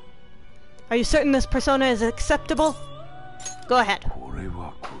 Are you certain this persona is acceptable? Go ahead.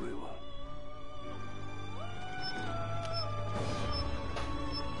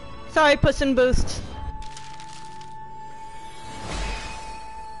 Sorry, Puss in Boots.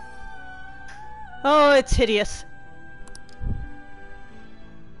 Oh, it's hideous.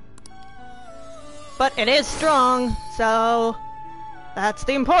 But it is strong, so that's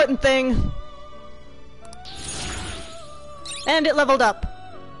the important thing. And it leveled up.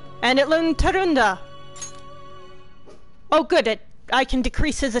 And it learned Tarunda. Oh good, I can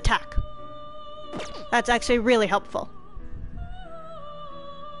decrease his attack. That's actually really helpful.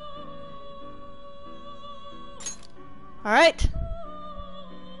 Alright.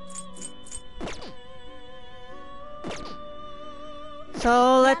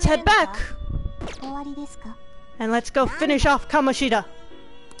 So let's head back. And let's go finish off Kamoshida.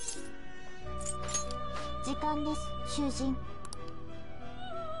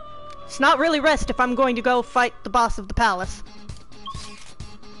 It's not really rest if I'm going to go fight the boss of the palace.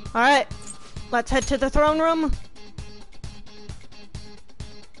 Alright, let's head to the throne room.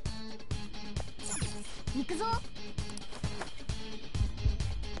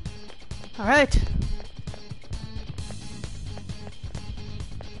 Alright.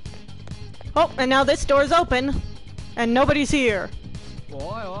 Oh, and now this door is open. And nobody's here.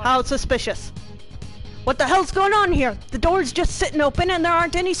 How suspicious. What the hell's going on here? The door's just sitting open and there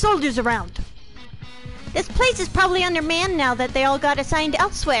aren't any soldiers around. This place is probably undermanned now that they all got assigned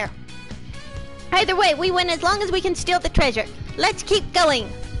elsewhere. Either way, we win as long as we can steal the treasure. Let's keep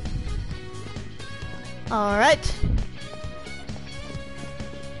going. Alright.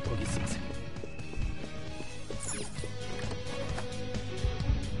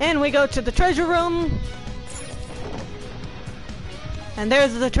 And we go to the treasure room. And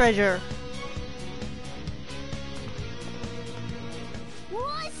there's the treasure.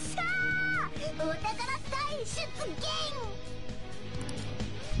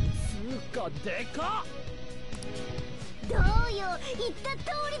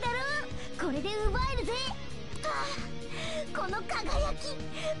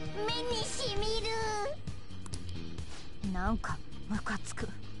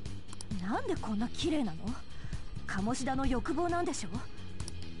 Kamoshidaの欲望なんでしょ。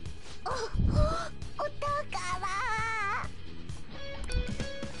お宝。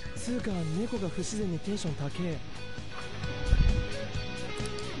つうか猫が不自然にテンション高え。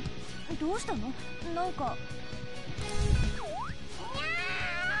どうしたの？なんか。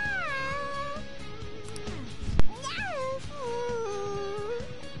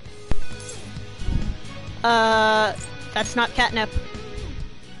That's not catnip.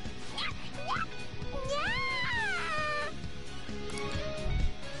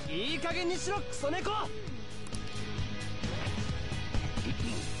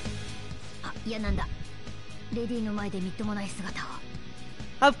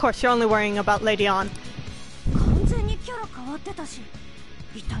 Of course, you're only worrying about Lady On. 完全にキャラ変わってたし、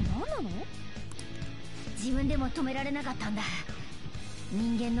一体何なの？自分でも止められなかったんだ。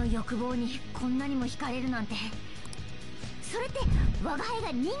人間の欲望にこんなにも惹かれるなんて。それって我が輩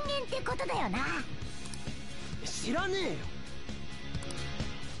が人間ってことだよな。知らねえよ。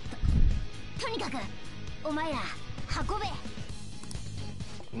とにかくお前ら運べ。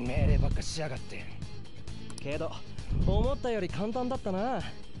命令ばっかしやがって。けど思ったより簡単だったな。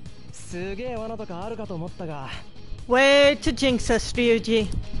すげえ罠とかあるかと思ったが。Way to jinx us, Ryuji.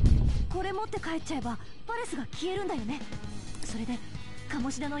 これ持って帰っちゃえばパレスが消えるんだよね。それでカ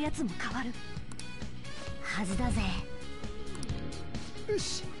モシダのやつも変わるはずだぜ。よ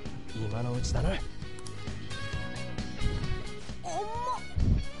し、今のうちだな。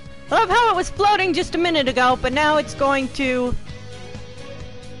I love how it was floating just a minute ago, but now it's going to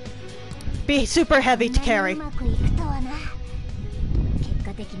be super heavy to carry. 結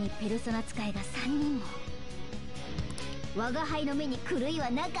果的にペルソナ使いが3人も。我が輩の目に狂い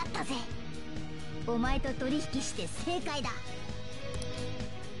はなかったぜ。お前と取引して正解だ。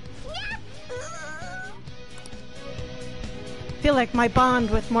I feel like my bond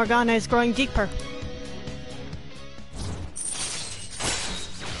with Morgana is growing deeper.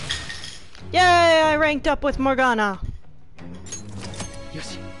 Yay! I ranked up with Morgana.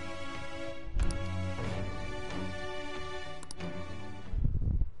 Yoshi.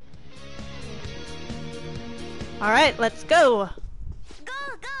 Alright, let's go! Go,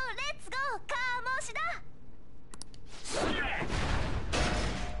 go, let's go, Kamoshida!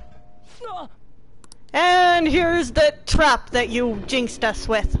 And here's the trap that you jinxed us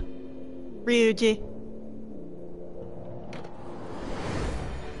with, Ryuji.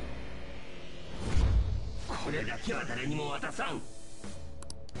 これだけは誰にも渡さん。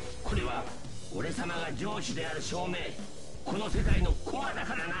これは俺様が上司である証明。この世界のコアだ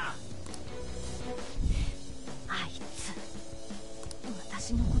からな。あいつ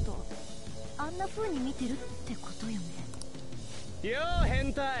私のことをあんな風に見てるってことよね。よう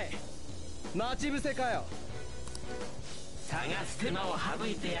変態、待ち伏せかよ。探す手間を省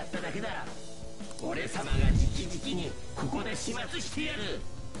いてやっただけだ。俺様が直々にここで始末してやる。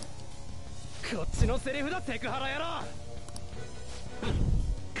こっちのセリフだ、セクハラ野郎。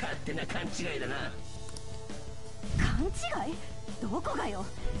勝手な勘違いだな。勘違い？どこがよ。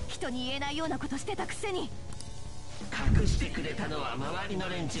人に言えないようなことしてたくせに。隠してくれたのは周りの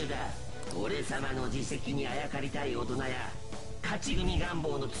連中だ。俺様の自責にあやかりたい大人や勝ち組願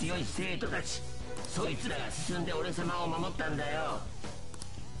望の強い生徒たち、そいつらが進んで俺様を守ったんだよ。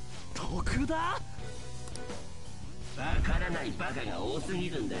得だ。わからないバカが多す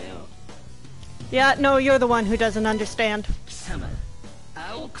ぎるんだよ。Yeah, no, you're the one who doesn't understand. 貴様、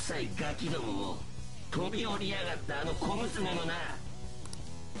青臭いガキどもも飛び降りやがったあの小娘もな。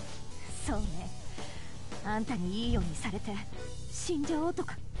そうね。あんたにいいようにされて死んじゃおうと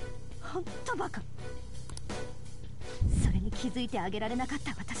か、ほんとバカ。それに気づいてあげられなかっ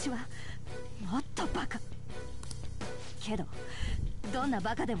た私はもっとバカ。けどどんな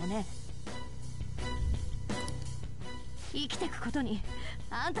バカでもね、生きてくことに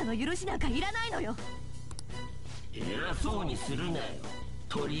あんたの許しなんかいらないのよ。偉そうにするなよ。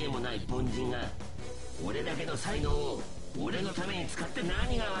取り柄もない凡人が俺だけの才能を俺のために使って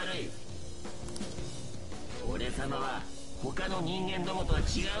何が悪い。俺様は他の人間どもとは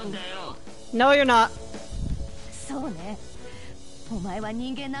違うんだよ。 No, you're not. そうね。お前は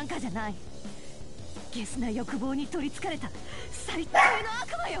人間なんかじゃない。ゲスな欲望に取りつかれた最低の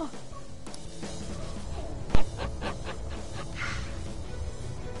悪魔よ。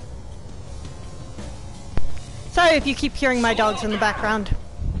Sorry if you keep hearing my dogs in the background.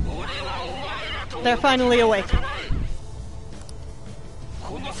 They're finally awake.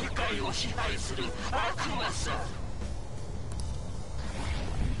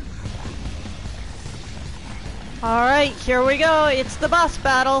 Alright, here we go. It's the boss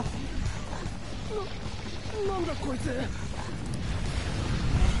battle.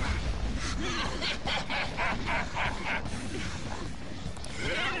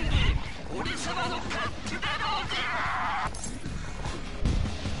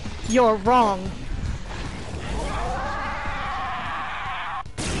 You're wrong.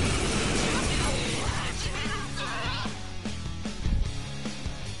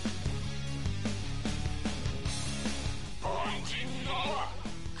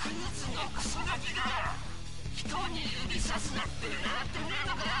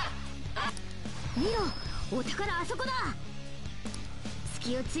 Miro, お宝あそこだ。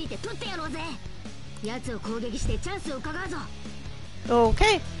隙をついて取ってやろうぜ。奴を攻撃してチャンスを伺うぞ。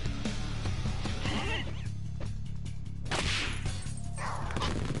 Okay.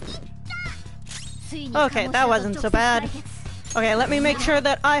 Okay, that wasn't so bad. Okay, let me make sure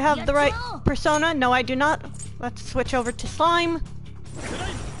that I have the right persona. No, I do not. Let's switch over to slime.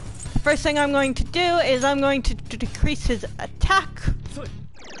 First thing I'm going to do is I'm going to decrease his attack.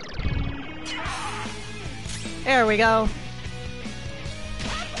 There we go.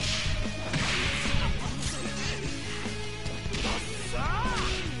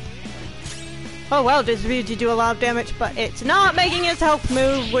 Oh well, does Ryuji do a lot of damage, but it's not making his health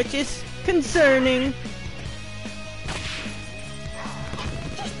move, which is concerning.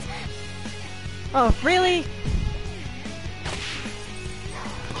 Oh, really?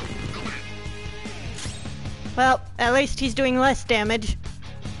 Well, at least he's doing less damage.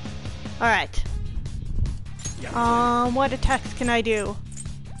 Alright. What attacks can I do?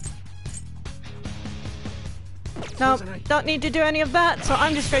 No, don't need to do any of that, so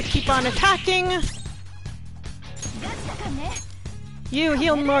I'm just going to keep on attacking. You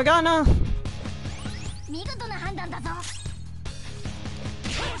heal Morgana.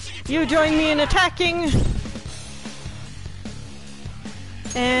 You join me in attacking.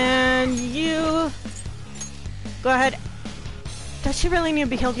 And you... Go ahead. Does she really need to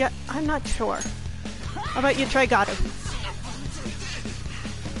be healed yet? I'm not sure. How about you try Gato?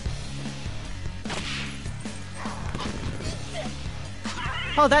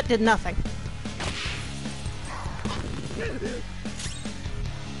 Oh, that did nothing.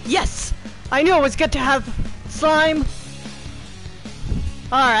 Yes! I knew it was good to have slime.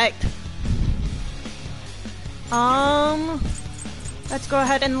 Alright. Let's go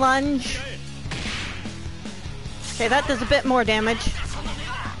ahead and lunge. Okay, that does a bit more damage.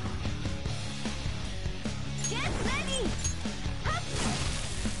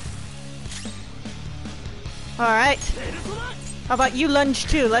 Alright. How about you lunge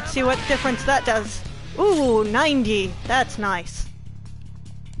too? Let's see what difference that does. Ooh, 90. That's nice.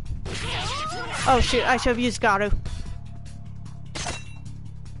 Oh shoot, I should have used Garu.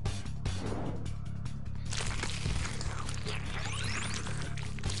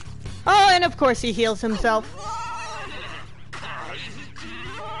 Oh, and of course he heals himself.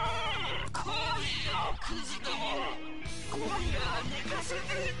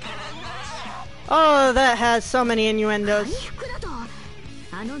 Oh, that has so many innuendos.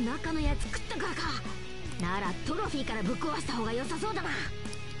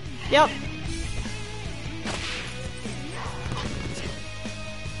 Yep.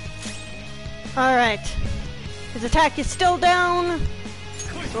 Alright. His attack is still down.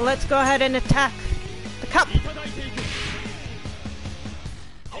 So let's go ahead and attack the cup.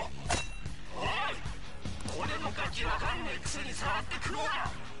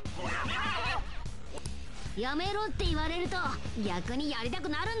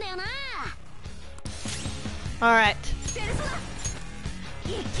 Alright.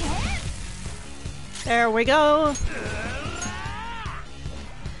 There we go.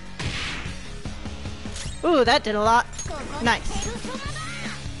 Ooh, that did a lot. Nice.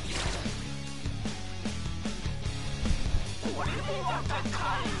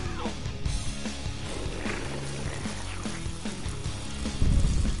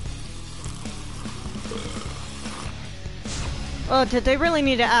 Oh, did they really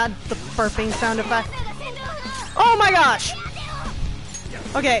need to add the burping sound effect? Oh my gosh!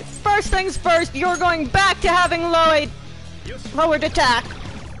 Okay, first things first, you're going back to having lowered attack.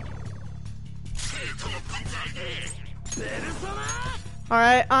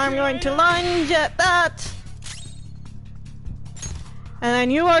 Alright, I'm going to lunge at that. And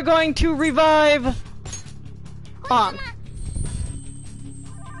then you are going to revive Bomb.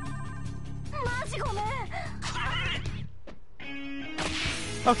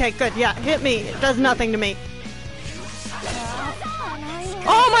 Okay, good. Yeah, hit me. It does nothing to me.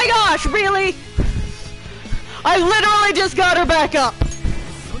 Oh my gosh, really? I literally just got her back up.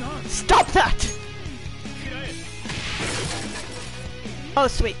 Stop that. Oh,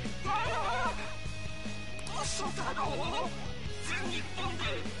 sweet.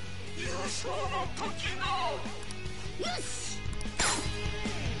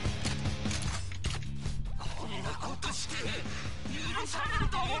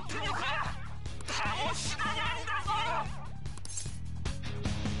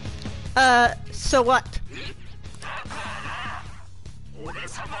 So what?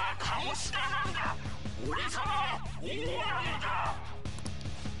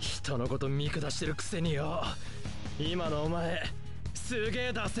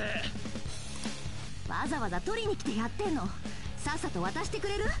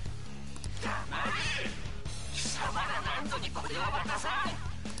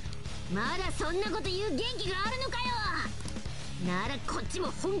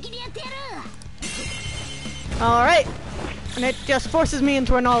 Alright. And it just forces me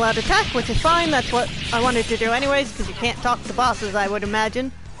into an all-out attack, which is fine. That's what I wanted to do anyways, because you can't talk to bosses, I would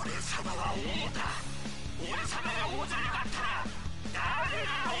imagine.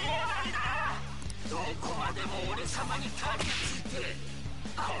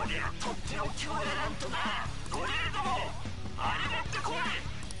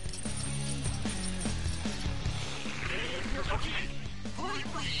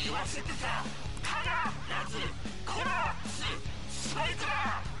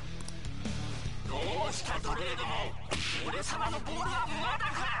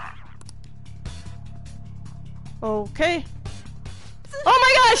 Okay. Oh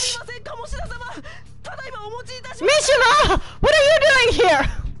my gosh! Mishima! What are you doing here?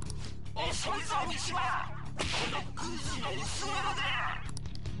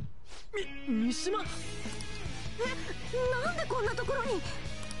 三島。なんでこんなところに。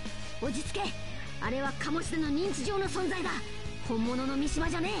落ち着け。あれは鴨志田の認知上の存在だ。本物の三島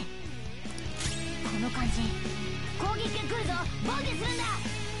じゃねえ。この感じ、攻撃が来るぞ。防御するんだ。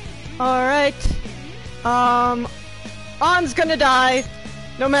 Alright. On's gonna die,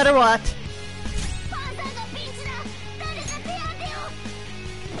 no matter what. パンサーがピンチだ。誰か手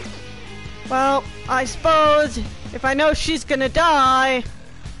当てを。 Well, I suppose if I know she's gonna die,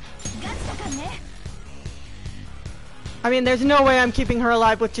 ガチだからね。 I mean, there's no way I'm keeping her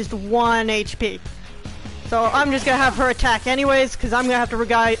alive with just 1 HP. So I'm just gonna have her attack anyways, because I'm gonna have to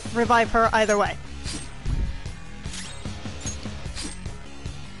revive her either way.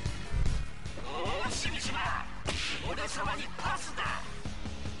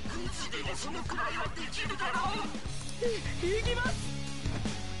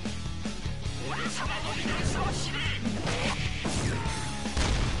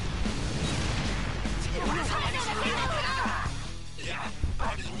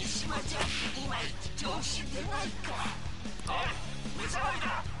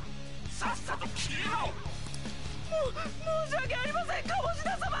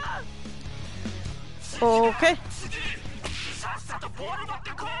 Okay.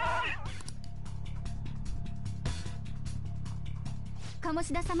 鴨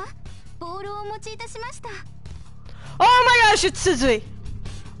志田様、ボールをお持ちいたしました。 Oh my gosh, it's Suzui!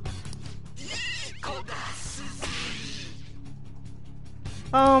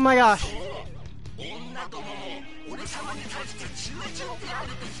 Oh my gosh.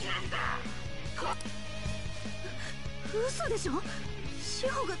 嘘でしょ。志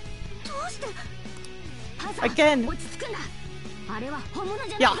保がどうして。パンサー、 Again. 落ち着くんだ。あれは本物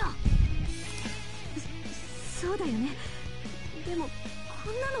じゃないぞ。 Yeah. そうだよね。でもこ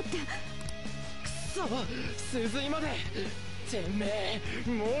んなのって。そう、鈴井まで。てめえ、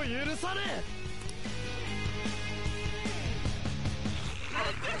もう許さねえ。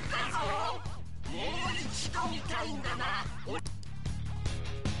もう一度見たいんだな。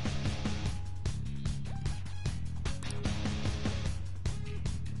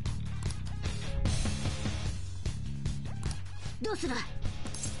どうする。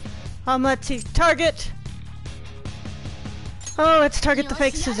 Let's see. Target. Oh, let's target the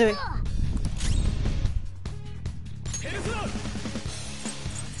fake Suzui.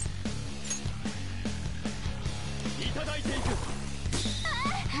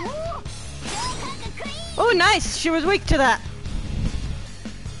 Oh, nice! She was weak to that.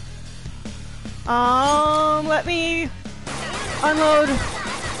 Let me unload.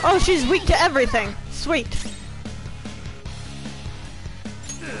 Oh, she's weak to everything. Sweet.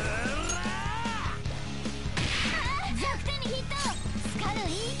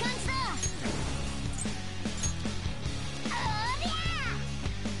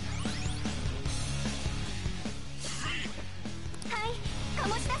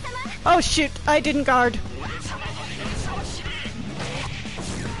 Oh shoot, I didn't guard.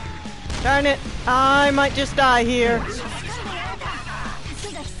 Darn it, I might just die here.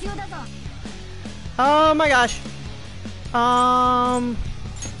 Oh my gosh.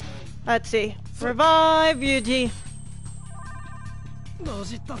 Let's see. Revive Yuji. の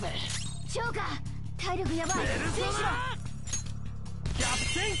じったぜ。ショーカー、体力やばい。ベルトだ。キャプ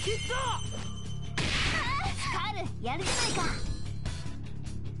テンキッド。スカール、やるじゃないか。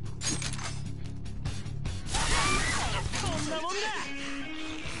こんなもんだ。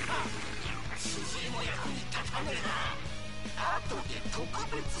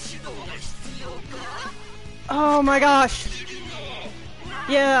 Oh my gosh.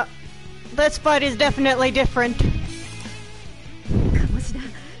 Yeah, this fight is definitely different. 鴨志田、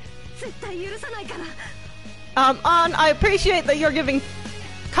絶対許さないから。On, I appreciate that you're giving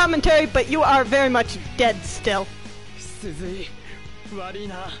commentary, but you are very much dead still. 鈴井、悪い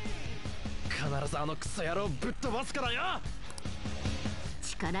な。必ずあのクソ野郎ぶっ飛ばすからよ。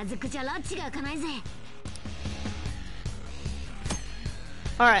力ずくじゃラッチが開かないぜ。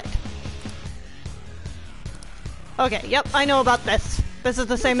 Alright. Okay, yep, I know about this. This is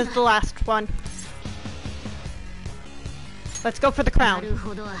the same as the last one. Let's go for the な crown. る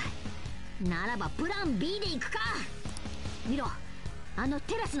ほど。ならばプラン B で行くか。見ろ、あの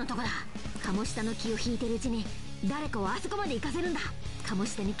テラスのとこだ。鴨下の気を引いてるうちに誰かをあそこまで行かせるんだ。鴨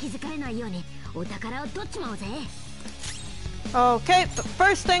下に気づかれないようにお宝を取っちまおうぜ。 Okay, but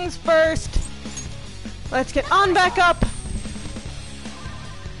first things first. Let's get on back up.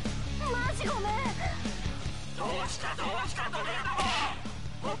 マジごめん。どうしたどうしたドレー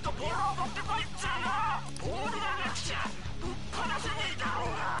ド。もっとボールを持ってこいっつうの。ボールがなくちゃぶっ放せねえだろう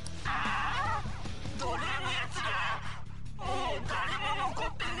が。ああ、ドレーのやつが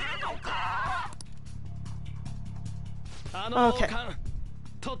Okay.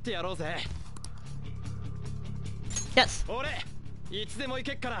 Yes. いつでも行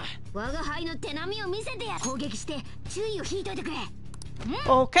けっから。我が輩の手並みを見せてや。攻撃して注意を引いといてくれ。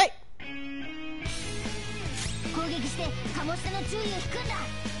Okay. 攻撃して鴨下の注意を引くんだ。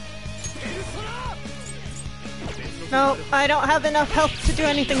 No, I don't have enough health to do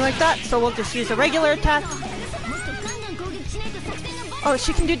anything like that, so we'll just use a regular attack. Oh,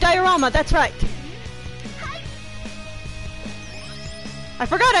 she can do diorama, that's right. I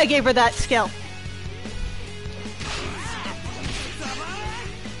forgot I gave her that skill.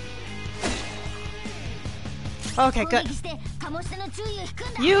 Okay, good.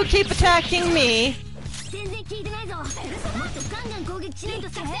 You keep attacking me.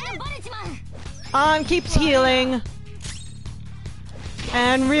 On keeps healing.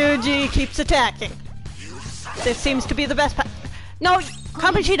 And Ryuji keeps attacking. This seems to be the best No,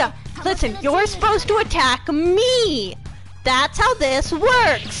 Kamoshida, listen, you're supposed to attack me. That's how this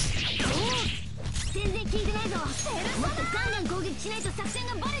works.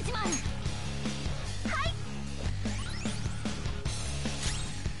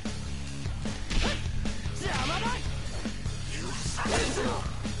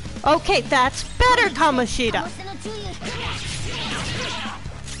 Okay, that's better, Kamoshida.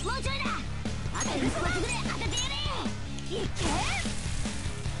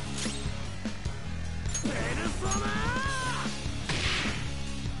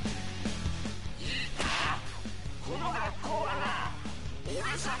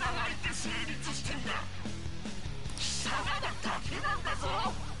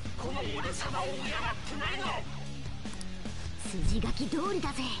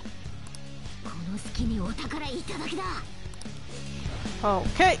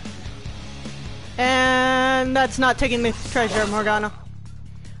 Okay. And that's not taking the treasure, Morgana.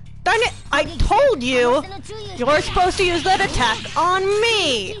 Darn it! I told you! You're supposed to use that attack on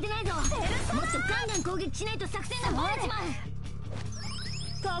me!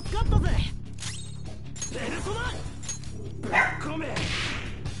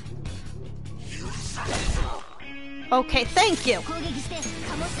 Okay, thank you.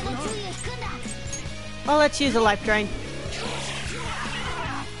 Well, let's use a life drain.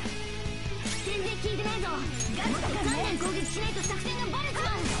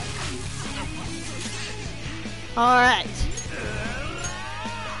 Alright.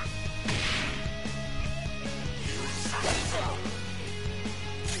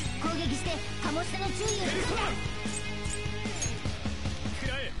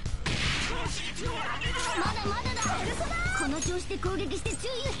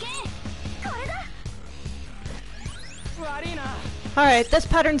 Alright, this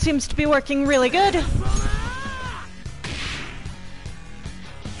pattern seems to be working really good.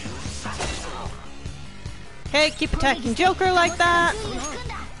 Okay, keep attacking Joker like that.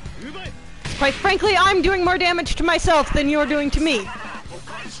 Quite frankly, I'm doing more damage to myself than you're doing to me.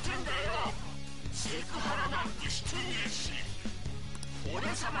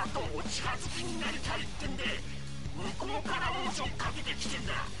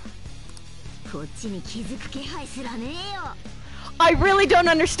 I really don't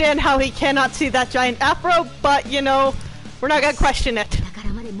understand how he cannot see that giant afro, but you know, we're not gonna question it.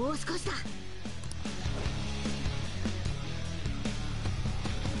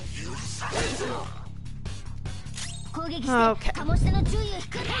 Okay.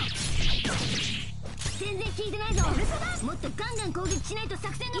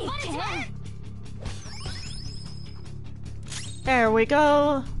 There we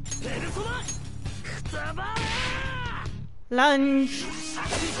go. Lunge.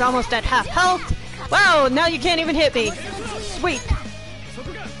 It's almost at half health. Wow, now you can't even hit me. Sweet.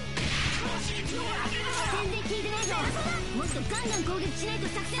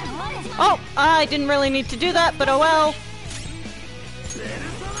 Oh, I didn't really need to do that, but oh well.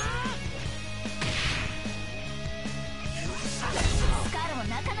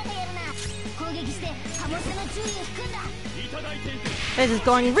 This is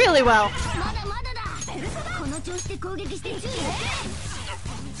going really well.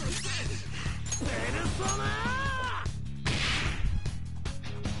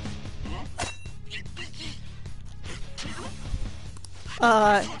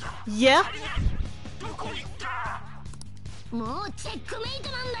 Yeah?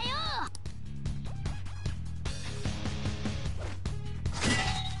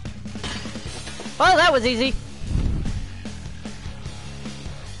 Well, that was easy.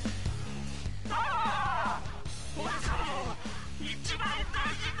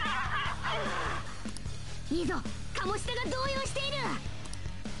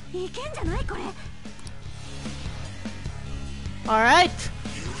 Alright.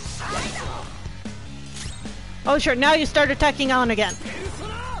 Oh sure, now you start attacking on again.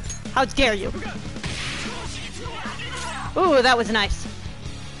 How dare you? Ooh, that was nice.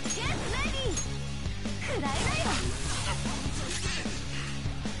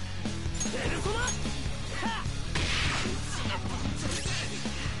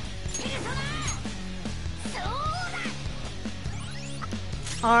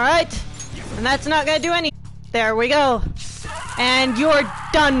 Alright. And that's not gonna do any. There we go. And you're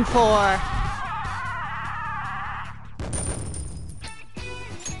done for.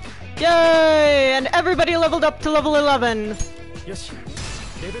 Yay! And everybody leveled up to level 11.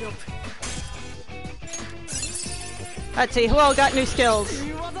 Let's see, who all got new skills?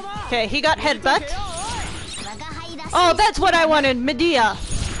 Okay, he got headbutt. Oh, that's what I wanted, Medea.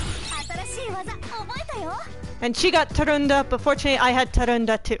 And she got Tarunda, but fortunately I had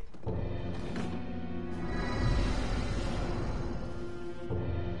Tarunda too.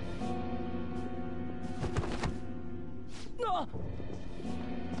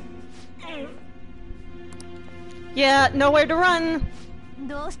 Yeah, nowhere to run.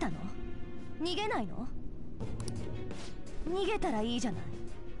 どうしたの？逃げないの？逃げたらいいじゃない。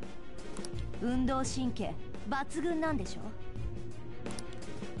運動神経抜群なんでしょ？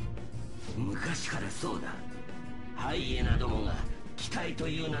昔からそうだ。ハイエナどもが機体と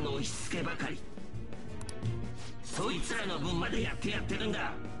いう名の押し付けばかり。そいつらの分までやってるん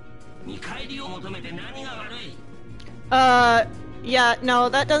だ。見返りを求めて何が悪い？ Yeah, no,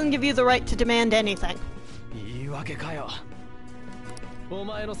 that doesn't give you the right to demand anything. 言い訳かよ。お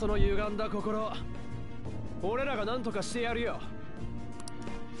前のその歪んだ心、俺らが何とかしてやるよ。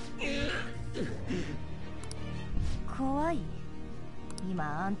怖い？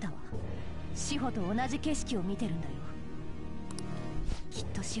今あんたは志保と同じ景色を見てるんだよ。きっ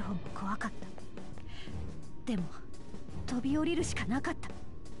と志保も怖かった。でも飛び降りるしかなかっ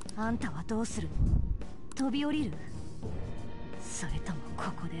た。あんたはどうするの？飛び降りる？それとも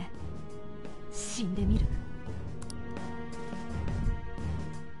ここで死んでみる？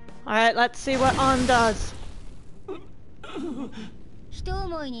 Alright, let's see what On does. 一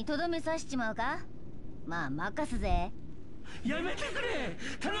思いにとどめさしちまうか？まあ任すぜ。やめてくれ！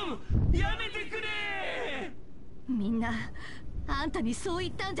頼む！やめてくれ！みんなあんたにそう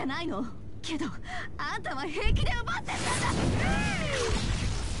言ったんじゃないの？けどあんたは平気で奪ってたん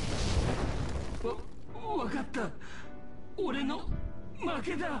だ。わかった。俺の負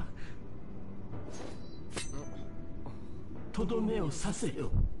けだ。とどめを刺せ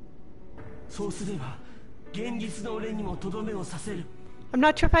よ。そうすれば現実の俺にもとどめを刺せる。 I'm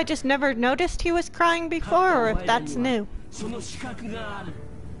not sure if I just never noticed he was crying before or if that's new. その資格がある。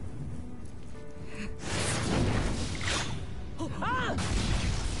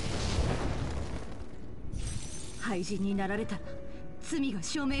廃人になられたら罪が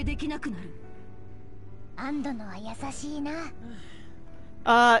証明できなくなる。安堵のは優しいな。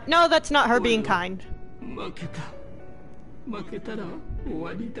No, that's not her being kind. 負けた。負けたら終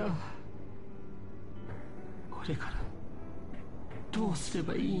わりだ。これからどうすれ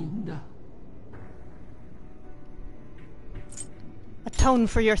ばいいんだ。 Atone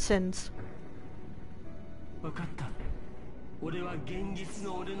for your sins. 分かった。俺は現実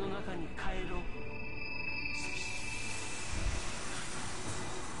の俺の中に帰ろう。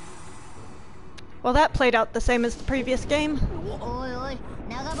 Well, that played out the same as the previous game. おいおい、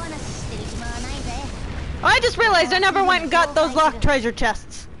長話してる暇はないぜ。 I just realized I never went and got those locked treasure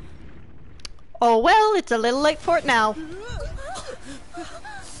chests. Oh well, it's a little late for it now.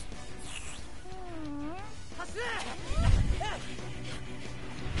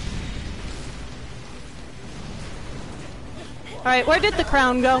 Alright, where did the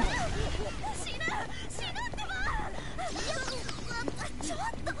crown go?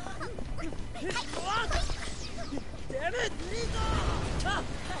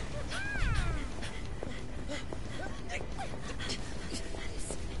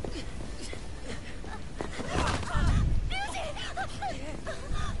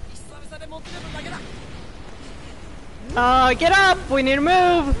 Get up! We need to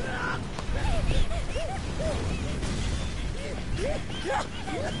move!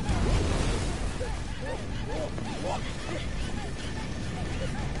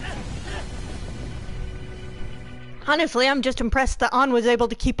 Honestly, I'm just impressed that An was able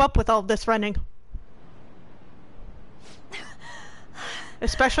to keep up with all of this running.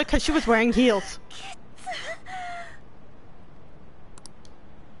 Especially because she was wearing heels.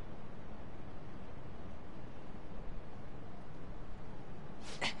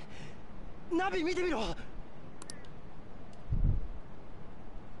 Navi, 見てみろ。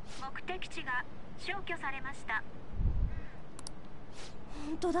目的地が消去されました。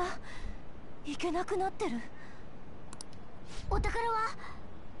本当だ。行けなくなってる。お宝は？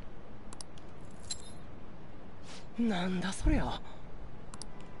なんだそりゃ。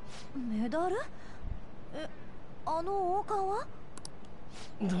メダル？え、あの王冠は？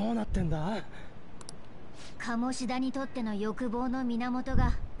どうなってんだ？鴨志田にとっての欲望の源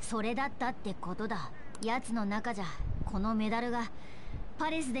がそれだったってことだ。奴の中じゃこのメダルがパ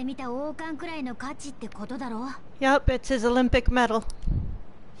レスで見た王冠くらいの価値ってことだろ。 Yup, it's his Olympic medal.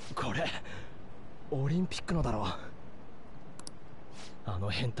 これオリンピックのだろ。あの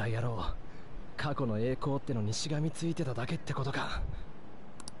変態野郎、過去の栄光ってのにしがみついてただけってことか。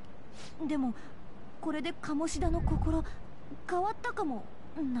でもこれで鴨志田の心変わったかも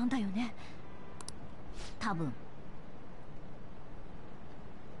なんだよね。多分。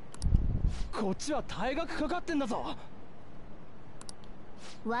こっちは退学かかってんだぞ。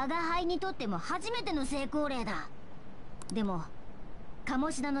我が輩にとっても初めての成功例だ。でも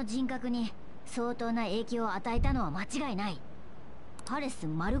鴨志田の人格に相当な影響を与えたのは間違いない。パレス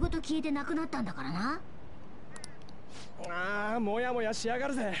丸ごと消えてなくなったんだからな。ああ、もやもやしやが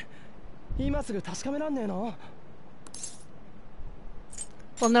るぜ。今すぐ確かめらんねえの？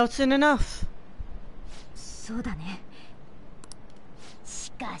 Well, no, soon enough. そうだね。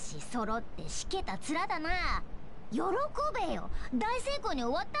しかし揃ってしけた面だな。喜べよ、大成功に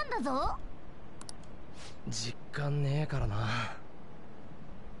終わったんだぞ。実感ねえからな。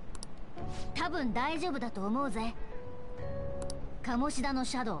多分大丈夫だと思うぜ。鴨志田の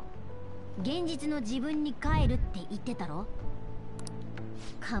シャドウ、現実の自分に帰るって言ってたろ。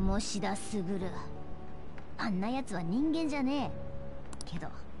鴨志田卓、あんなやつは人間じゃねえけど、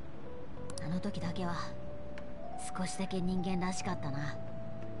あの時だけは少しだけ人間らしかったな。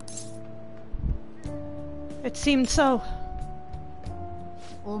It seemed so.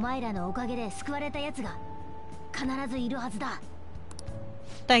 お前らのおかげで救われたやつが必ずいるはずだ。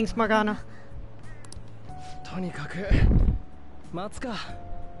 Thanks, Morgana. とにかく待つか。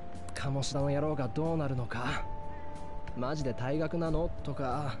鴨志田の野郎がどうなるのか。マジで退学なのと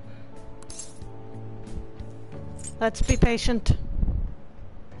か。 Let's be patient.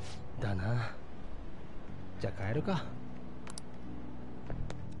 だな。じゃあ帰るか。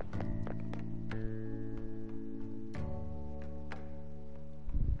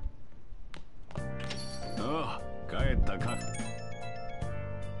ああ、帰ったか。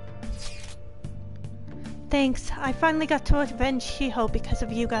Thanks. I finally got to avenge Shiho because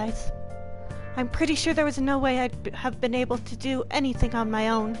of you guys. I'm pretty sure there was no way I'd have been able to do anything on my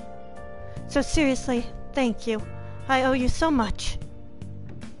own. So seriously, thank you. I owe you so much.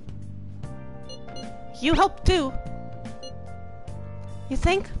 You helped too. You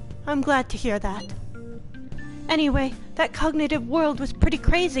think? I'm glad to hear that. Anyway, that cognitive world was pretty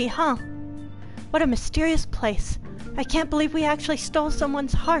crazy, huh? What a mysterious place. I can't believe we actually stole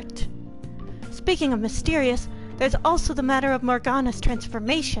someone's heart. Speaking of mysterious, there's also the matter of Morgana's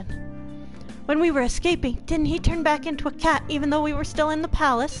transformation. When we were escaping, didn't he turn back into a cat even though we were still in the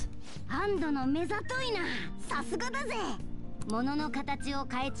palace? ハンドの目ざといな。さすがだぜ。物の形を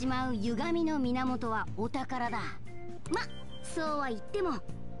変えちまう歪みの源はお宝だ。ま、そうは言っても、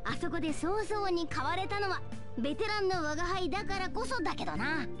あそこで早々に買われたのはベテランの我が輩だからこそだけど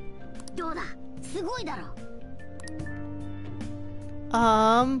な。どうだ、すごいだろ。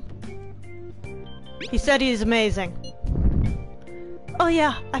He said he's amazing. Oh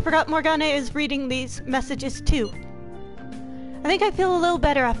yeah, I forgot Morgana is reading these messages too. I think I feel a little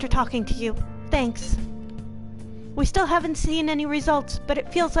better after talking to you. Thanks. We still haven't seen any results, but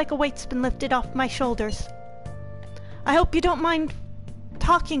it feels like a weight's been lifted off my shoulders. I hope you don't mind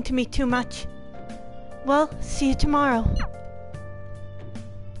talking to me too much. Well, see you tomorrow.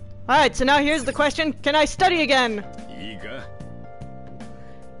 Alright, so now here's the question. Can I study again? いいか。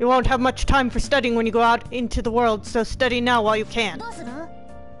You won't have much time for studying when you go out into the world, so study now while you can. どうする？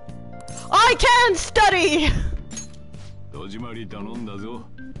 I can study! 戸締まり頼んだぞ。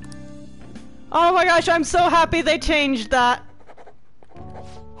 Oh my gosh, I'm so happy they changed that.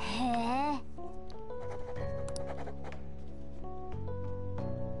 へえ。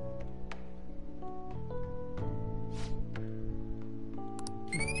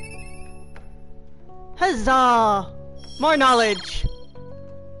Huzzah! More knowledge.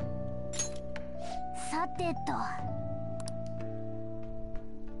 さてと。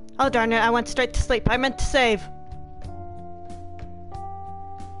 Oh darn it, I went straight to sleep. I meant to save.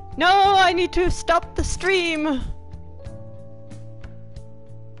 No, I need to stop the stream.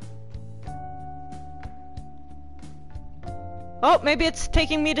 Oh, maybe it's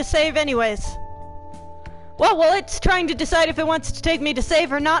taking me to save anyways. Well, while it's trying to decide if it wants to take me to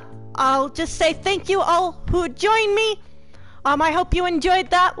save or not, I'll just say thank you all who joined me. I hope you enjoyed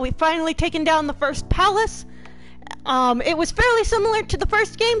that. We've finally taken down the first palace. It was fairly similar to the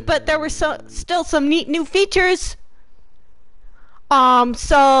first game, but there were still some neat new features.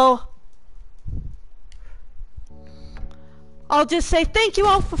 So I'll just say thank you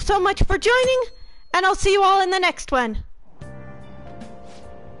all so much for joining, and I'll see you all in the next one.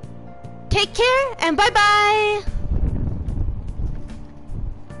 Take care, and bye-bye!